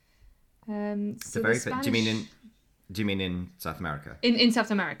 So do you mean in South America? In South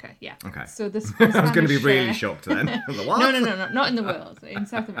America, yeah. Okay. So the I was going to be really share... shocked then. What? No, not in the world. In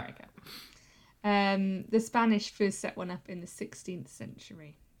South America. The Spanish first set one up in the 16th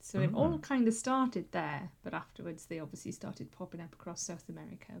century. So it all kind of started there, but afterwards they obviously started popping up across South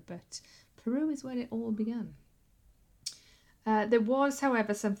America. But Peru is where it all began. There was,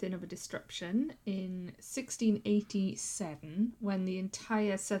 however, something of a disruption in 1687 when the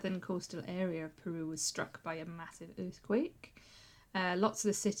entire southern coastal area of Peru was struck by a massive earthquake. Lots of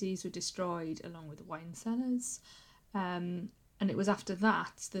the cities were destroyed along with the wine cellars. And it was after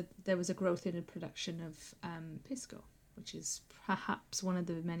that there was a growth in the production of Pisco, which is perhaps one of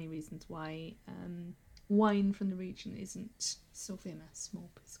the many reasons why wine from the region isn't so famous, more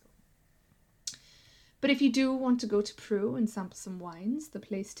Pisco. But if you do want to go to Peru and sample some wines, the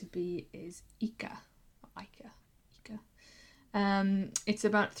place to be is Ica. It's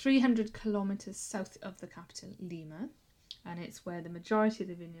about 300 kilometers south of the capital, Lima, and it's where the majority of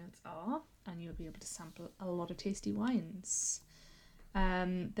the vineyards are, and you'll be able to sample a lot of tasty wines.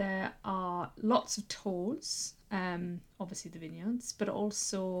 There are lots of tours, obviously the vineyards, but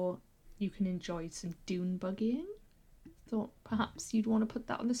also you can enjoy some dune buggying. Thought perhaps you'd want to put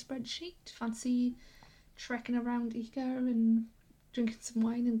that on the spreadsheet. Fancy trekking around Ica and drinking some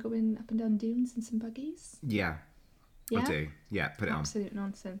wine and going up and down dunes in some buggies? Yeah, I do. Yeah, put it on. Absolute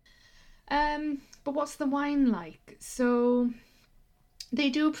nonsense. But what's the wine like? So they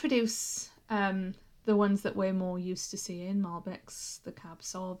do produce the ones that we're more used to seeing, Malbecs, the Cab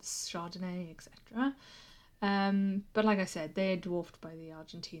Sauves, Chardonnay, etc. But like I said, they're dwarfed by the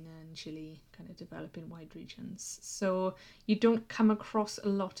Argentina and Chile kind of developing wide regions. So you don't come across a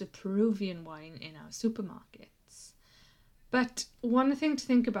lot of Peruvian wine in our supermarkets. But one thing to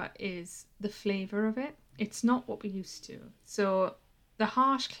think about is the flavour of it. It's not what we're used to. So the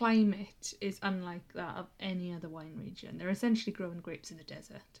harsh climate is unlike that of any other wine region. They're essentially growing grapes in the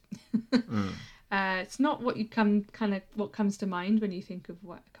desert. It's not what what comes to mind when you think of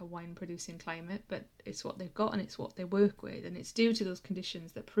like a wine producing climate, but it's what they've got and it's what they work with, and it's due to those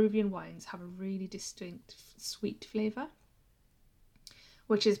conditions that Peruvian wines have a really distinct sweet flavour,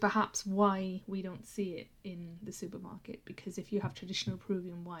 which is perhaps why we don't see it in the supermarket, because if you have traditional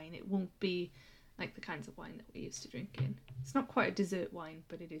Peruvian wine, it won't be like the kinds of wine that we're used to drinking. It's not quite a dessert wine,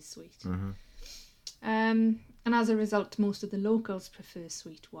 but it is sweet. Mm-hmm. And as a result, most of the locals prefer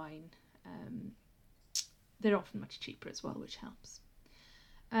sweet wine. They're often much cheaper as well, which helps.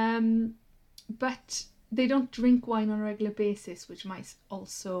 But they don't drink wine on a regular basis, which might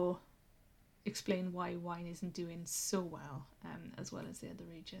also explain why wine isn't doing so well, as well as the other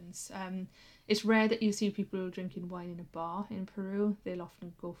regions. It's rare that you see people drinking wine in a bar in Peru. They'll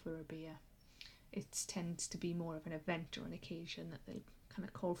often go for a beer. It tends to be more of an event or an occasion that they'll kind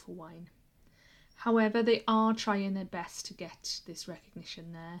of call for wine. However, they are trying their best to get this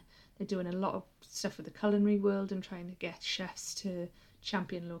recognition there. They're doing a lot of stuff with the culinary world and trying to get chefs to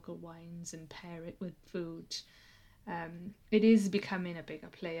champion local wines and pair it with food. It is becoming a bigger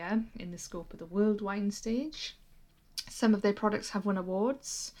player in the scope of the world wine stage. Some of their products have won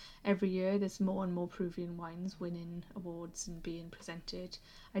awards. Every year there's more and more Peruvian wines winning awards and being presented.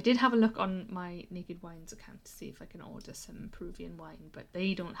 I did have a look on my Naked Wines account to see if I can order some Peruvian wine, but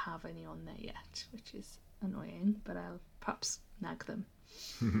they don't have any on there yet, which is annoying, but I'll perhaps nag them.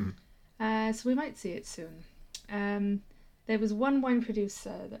 So we might see it soon. There was one wine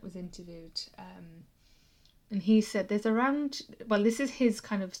producer that was interviewed, and he said there's around, well, this is his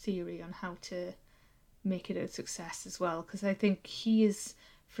kind of theory on how to make it a success as well, because I think he is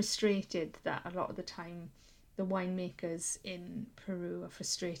frustrated that a lot of the time the winemakers in Peru are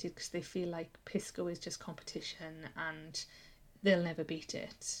frustrated because they feel like Pisco is just competition and they'll never beat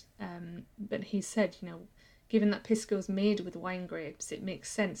it. But he said, given that Pisco is made with wine grapes, it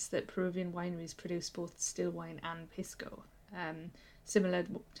makes sense that Peruvian wineries produce both still wine and Pisco. Similar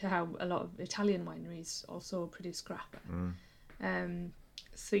to how a lot of Italian wineries also produce grappa.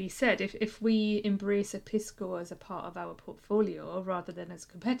 So he said, if we embrace a Pisco as a part of our portfolio rather than as a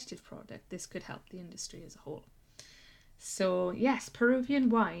competitive product, this could help the industry as a whole. So yes, Peruvian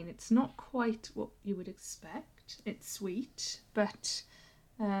wine, it's not quite what you would expect. It's sweet, but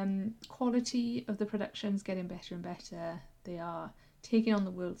quality of the production is getting better and better. They are taking on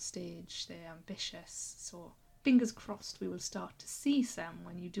the world stage. They're ambitious. So fingers crossed we will start to see some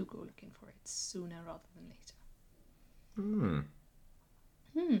when you do go looking for it sooner rather than later.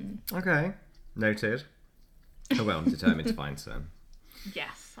 Okay, noted. Oh, well, I'm determined to find some.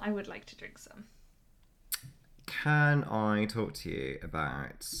 Yes, I would like to drink some. Can I talk to you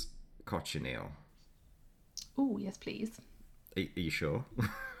about cochineal? Oh, yes, please. Are you sure?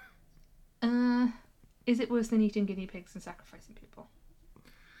 Is it worse than eating guinea pigs and sacrificing people?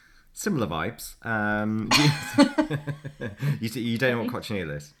 Similar vibes. You don't know what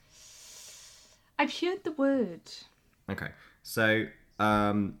cochineal is? I've heard the word. Okay, so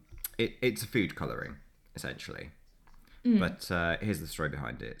it's a food colouring, essentially. But here's the story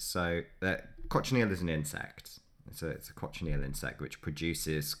behind it. So cochineal is an insect. It's a cochineal insect which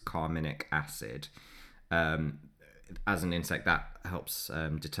produces carminic acid. As an insect, that helps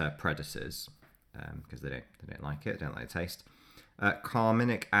deter predators because they don't like it, they don't like the taste.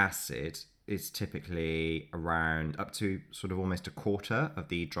 Carminic acid is typically around up to sort of almost a quarter of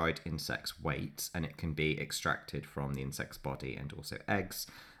the dried insect's weight, and it can be extracted from the insect's body and also eggs,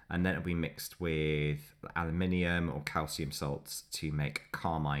 and then it'll be mixed with aluminium or calcium salts to make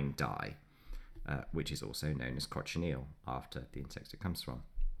carmine dye. which is also known as cochineal after the insect it comes from.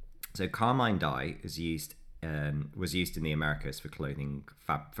 So carmine dye was used in the Americas for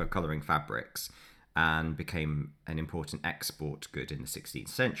colouring fabrics, and became an important export good in the 16th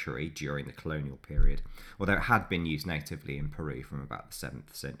century during the colonial period, although it had been used natively in Peru from about the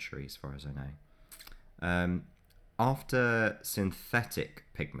 7th century, as far as I know. After synthetic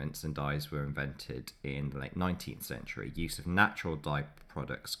pigments and dyes were invented in the late 19th century, use of natural dye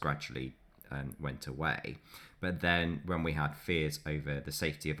products gradually went away. But then when we had fears over the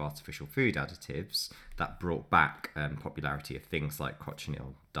safety of artificial food additives, that brought back popularity of things like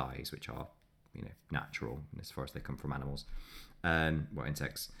cochineal dyes, which are, natural as far as they come from animals,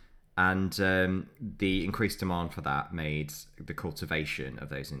 insects. And the increased demand for that made the cultivation of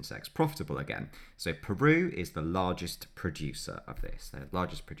those insects profitable again. So Peru is the largest producer of this, the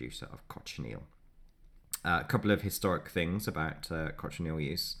largest producer of cochineal. A couple of historic things about cochineal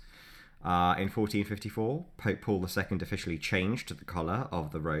use. In 1454, Pope Paul II officially changed the colour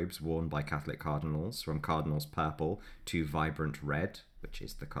of the robes worn by Catholic cardinals from cardinal's purple to vibrant red, which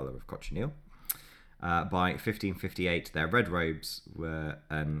is the colour of cochineal. By 1558, their red robes were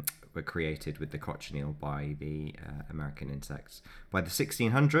created with the cochineal by the American insects. By the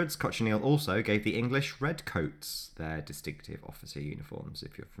 1600s, cochineal also gave the English redcoats their distinctive officer uniforms,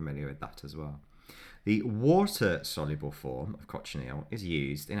 if you're familiar with that as well. The water-soluble form of cochineal is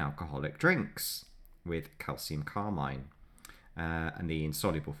used in alcoholic drinks with calcium carmine, and the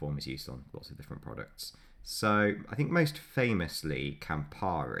insoluble form is used on lots of different products. So I think most famously,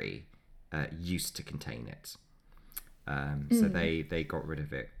 Campari used to contain it. So they got rid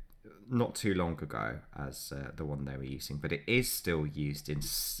of it not too long ago as the one they were using, but it is still used in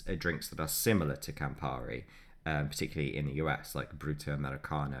drinks that are similar to Campari, particularly in the US, like Brutto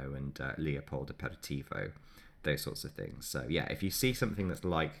Americano and Leopold Aperitivo, those sorts of things. So yeah, if you see something that's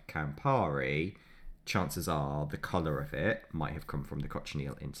like Campari, chances are the colour of it might have come from the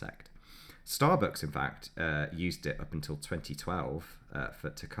cochineal insect. Starbucks, in fact, used it up until 2012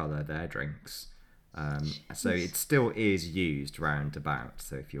 to colour their drinks. So it still is used round about.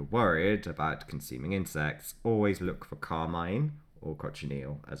 So if you're worried about consuming insects, always look for carmine or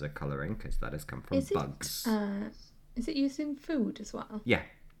cochineal as a colouring, because that has come from bugs. Is it used in food as well? Yeah.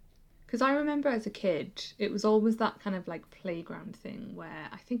 Because I remember as a kid, it was always that kind of like playground thing where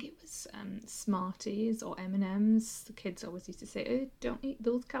I think it was Smarties or M&Ms. The kids always used to say, "Oh, don't eat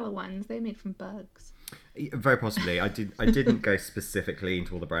those colour ones. They're made from bugs." Very possibly. I didn't go specifically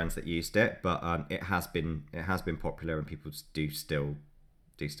into all the brands that used it, but it has been popular and people do still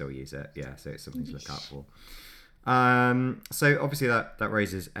use it. Yeah, so it's something to look out for. So obviously that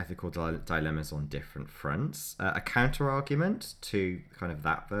raises ethical dilemmas on different fronts. A counter argument to kind of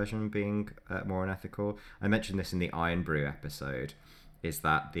that version being more unethical, I mentioned this in the Iron Brew episode, is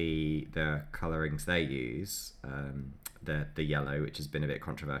that the colourings they use, the yellow, which has been a bit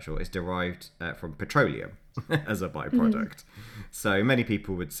controversial, is derived from petroleum as a byproduct. So many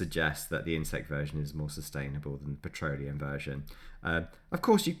people would suggest that the insect version is more sustainable than the petroleum version. Of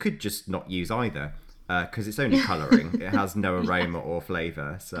course, you could just not use either, because it's only colouring. It has no aroma or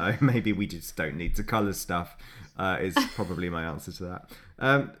flavour, so maybe we just don't need to colour stuff, is probably my answer to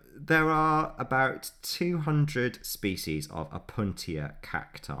that. There are about 200 species of Opuntia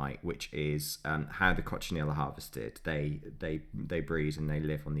cacti, which is how the cochineal are harvested. They breed and they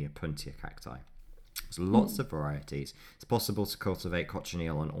live on the Opuntia cacti. There's lots of varieties. It's possible to cultivate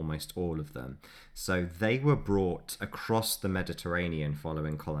cochineal on almost all of them. So they were brought across the Mediterranean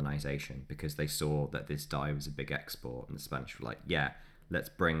following colonization because they saw that this dye was a big export, and the Spanish were like, yeah, let's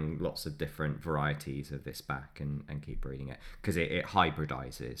bring lots of different varieties of this back and keep breeding it, because it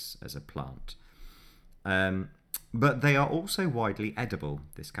hybridizes as a plant. But they are also widely edible,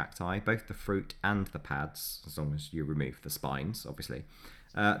 this cacti, both the fruit and the pads, as long as you remove the spines, obviously.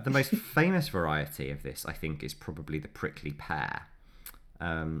 The most famous variety of this, I think, is probably the prickly pear.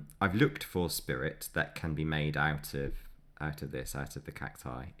 I've looked for spirit that can be made out of the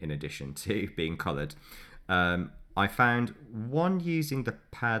cacti, in addition to being coloured. I found one using the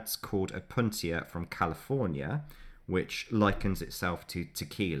pads called Opuntia from California, which likens itself to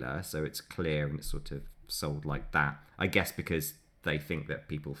tequila, so it's clear and it's sort of sold like that. I guess because they think that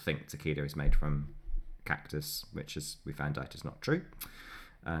people think tequila is made from cactus, which, as we found out, is not true,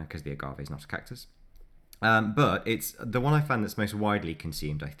 because the agave is not a cactus. But it's the one I found that's most widely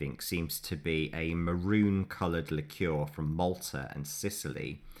consumed, I think, seems to be a maroon-coloured liqueur from Malta and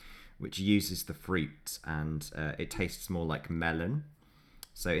Sicily, which uses the fruit, and it tastes more like melon.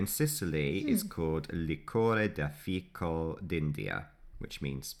 So in Sicily, it's called Liquore da Fico d'India, which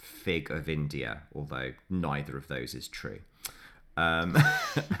means fig of India, although neither of those is true. and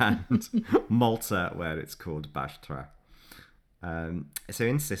Malta, where it's called Bashtra. So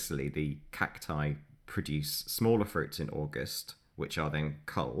in Sicily, the cacti produce smaller fruits in August, which are then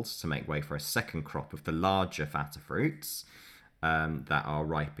culled to make way for a second crop of the larger, fatter fruits that are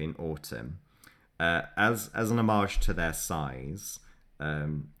ripe in autumn. As an homage to their size,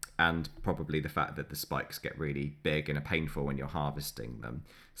 and probably the fact that the spikes get really big and are painful when you're harvesting them,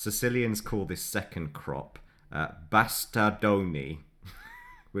 Sicilians call this second crop bastardoni,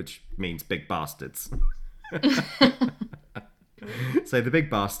 which means big bastards. So the big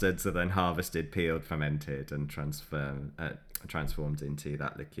bastards are then harvested, peeled, fermented, and transformed into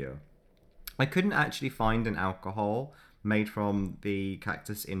that liqueur. I couldn't actually find an alcohol made from the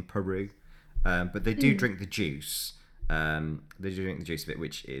cactus in Peru, but they do drink the juice. They do drink the juice of it,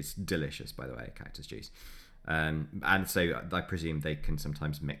 which is delicious, by the way, cactus juice. And so I presume they can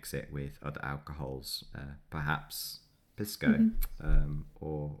sometimes mix it with other alcohols, perhaps Pisco,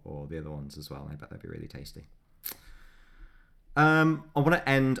 or the other ones as well. I bet that'd be really tasty. I want to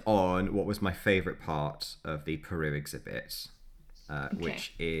end on what was my favourite part of the Peru exhibit,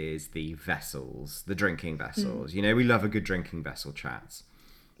 which is the vessels, the drinking vessels. You know, we love a good drinking vessel chat.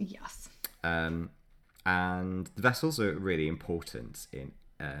 Yes. And the vessels are really important in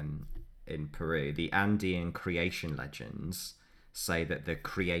Peru. The Andean creation legends say that the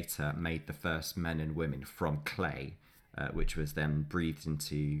creator made the first men and women from clay, which was then breathed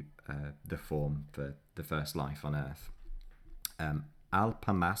into the form for the first life on Earth.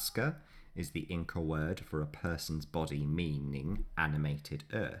 Alpamasca is the Inca word for a person's body, meaning animated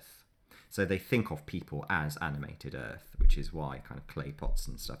earth. So they think of people as animated earth, which is why kind of clay pots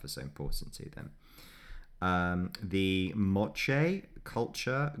and stuff are so important to them. The Moche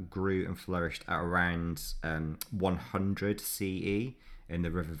culture grew and flourished at around 100 CE in the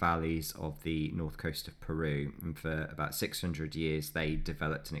river valleys of the north coast of Peru. And for about 600 years, they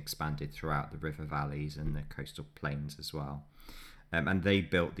developed and expanded throughout the river valleys and the coastal plains as well. And they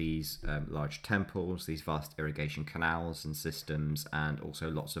built these large temples, these vast irrigation canals and systems, and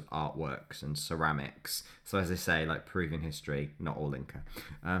also lots of artworks and ceramics. So as I say, like Peruvian history, not all Inca.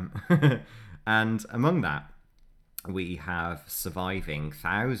 And among that, we have surviving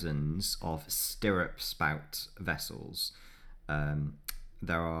thousands of stirrup spout vessels.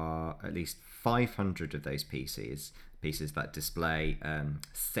 There are at least 500 of those pieces that display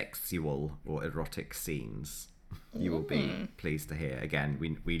sexual or erotic scenes. You will be pleased to hear. Again,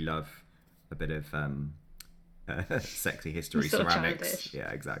 we love a bit of sexy history, so ceramics. childish. Yeah,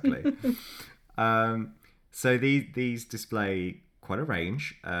 exactly. So these display quite a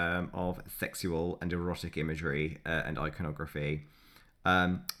range of sexual and erotic imagery and iconography.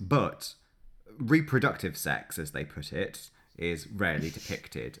 But reproductive sex, as they put it, is rarely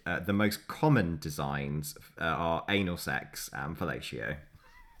depicted. The most common designs are anal sex and fellatio.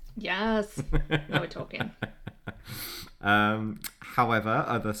 Yes. Now we're talking. However,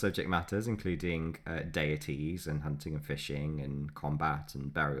 other subject matters, including deities and hunting and fishing and combat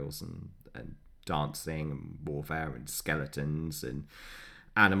and burials and dancing and warfare and skeletons and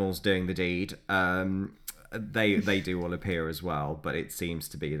animals doing the deed, they do all appear as well, but it seems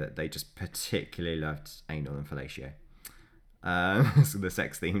to be that they just particularly loved anal and fellatio. So the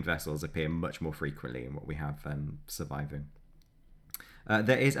sex-themed vessels appear much more frequently in what we have surviving.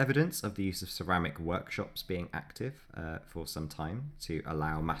 There is evidence of the use of ceramic workshops being active for some time to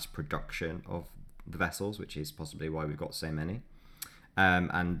allow mass production of the vessels, which is possibly why we've got so many.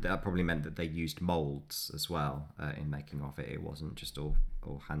 And that probably meant that they used moulds as well in making of it. It wasn't just all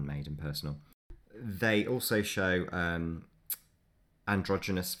handmade and personal. They also show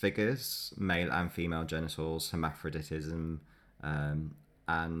androgynous figures, male and female genitals, hermaphroditism,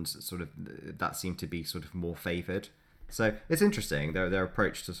 and sort of that seemed to be sort of more favoured. So it's interesting. Their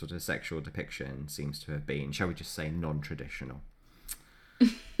approach to sort of sexual depiction seems to have been, shall we just say, non-traditional.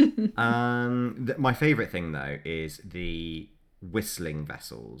 My favourite thing though is the whistling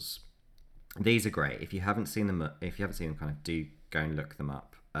vessels. These are great. If you haven't seen them, kind of do go and look them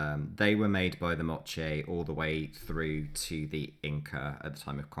up. They were made by the Moche all the way through to the Inca at the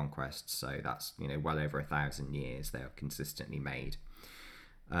time of conquest. So that's well over 1,000 years. They are consistently made.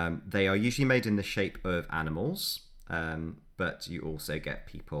 They are usually made in the shape of animals. But you also get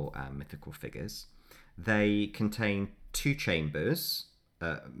people and mythical figures. They contain 2 chambers,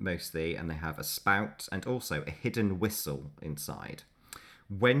 mostly, and they have a spout and also a hidden whistle inside.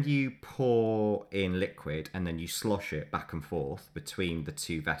 When you pour in liquid and then you slosh it back and forth between the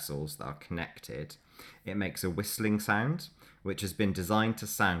 2 vessels that are connected, it makes a whistling sound, which has been designed to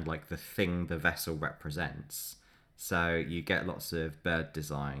sound like the thing the vessel represents. So you get lots of bird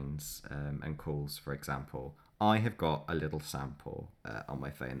designs and calls, for example, I have got a little sample on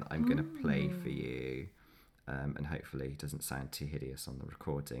my phone that I'm going to play for you. And hopefully it doesn't sound too hideous on the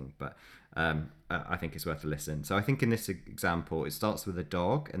recording, but I think it's worth a listen. So I think in this example, it starts with a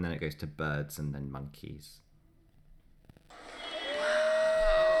dog, and then it goes to birds, and then monkeys.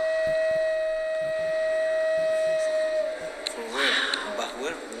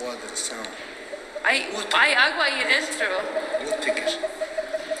 Where water sound? Hay agua ahí dentro. Woodpeckers.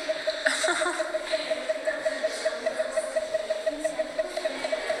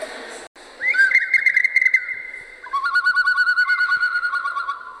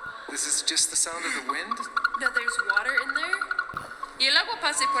 This is just the sound of the wind? No, there's water in there. Y el agua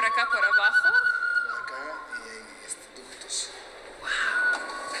pasa por acá, por abajo. Acá y hay ductos.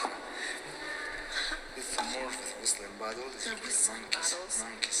 It's the morph with whistling bottle. This The is whistling bottles.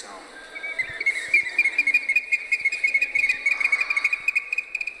 monkey sound.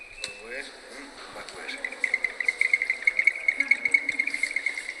 Forward, backward.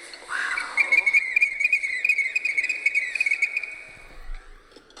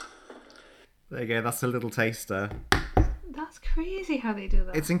 There you go. That's a little taster. That's crazy how they do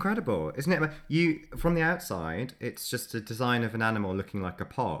that. It's incredible, isn't it? You from the outside, it's just a design of an animal looking like a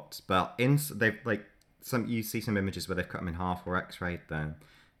pot, but they've like you see some images where they've cut them in half or X-rayed them,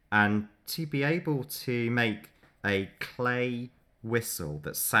 and to be able to make a clay whistle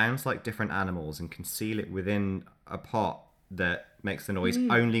that sounds like different animals and conceal it within a pot that makes the noise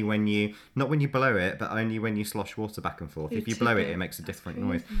only when you not when you blow it, but only when you slosh water back and forth. If you blow it, it makes a different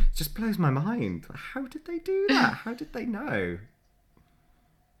noise. It just blows my mind. How did they do that? How did they know?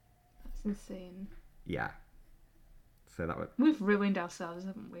 That's insane. Yeah. So that would. We've ruined ourselves,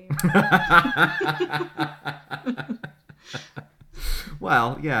 haven't we?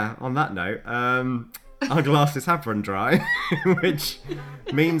 Well, yeah. On that note, our glasses have run dry, which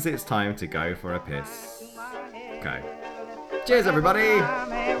means it's time to go for a piss. Go. Cheers, everybody. I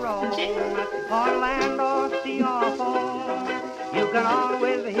may roam on land or sea or foam. You can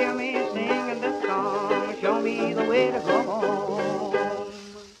always hear me singing this song. Show me the way to go home.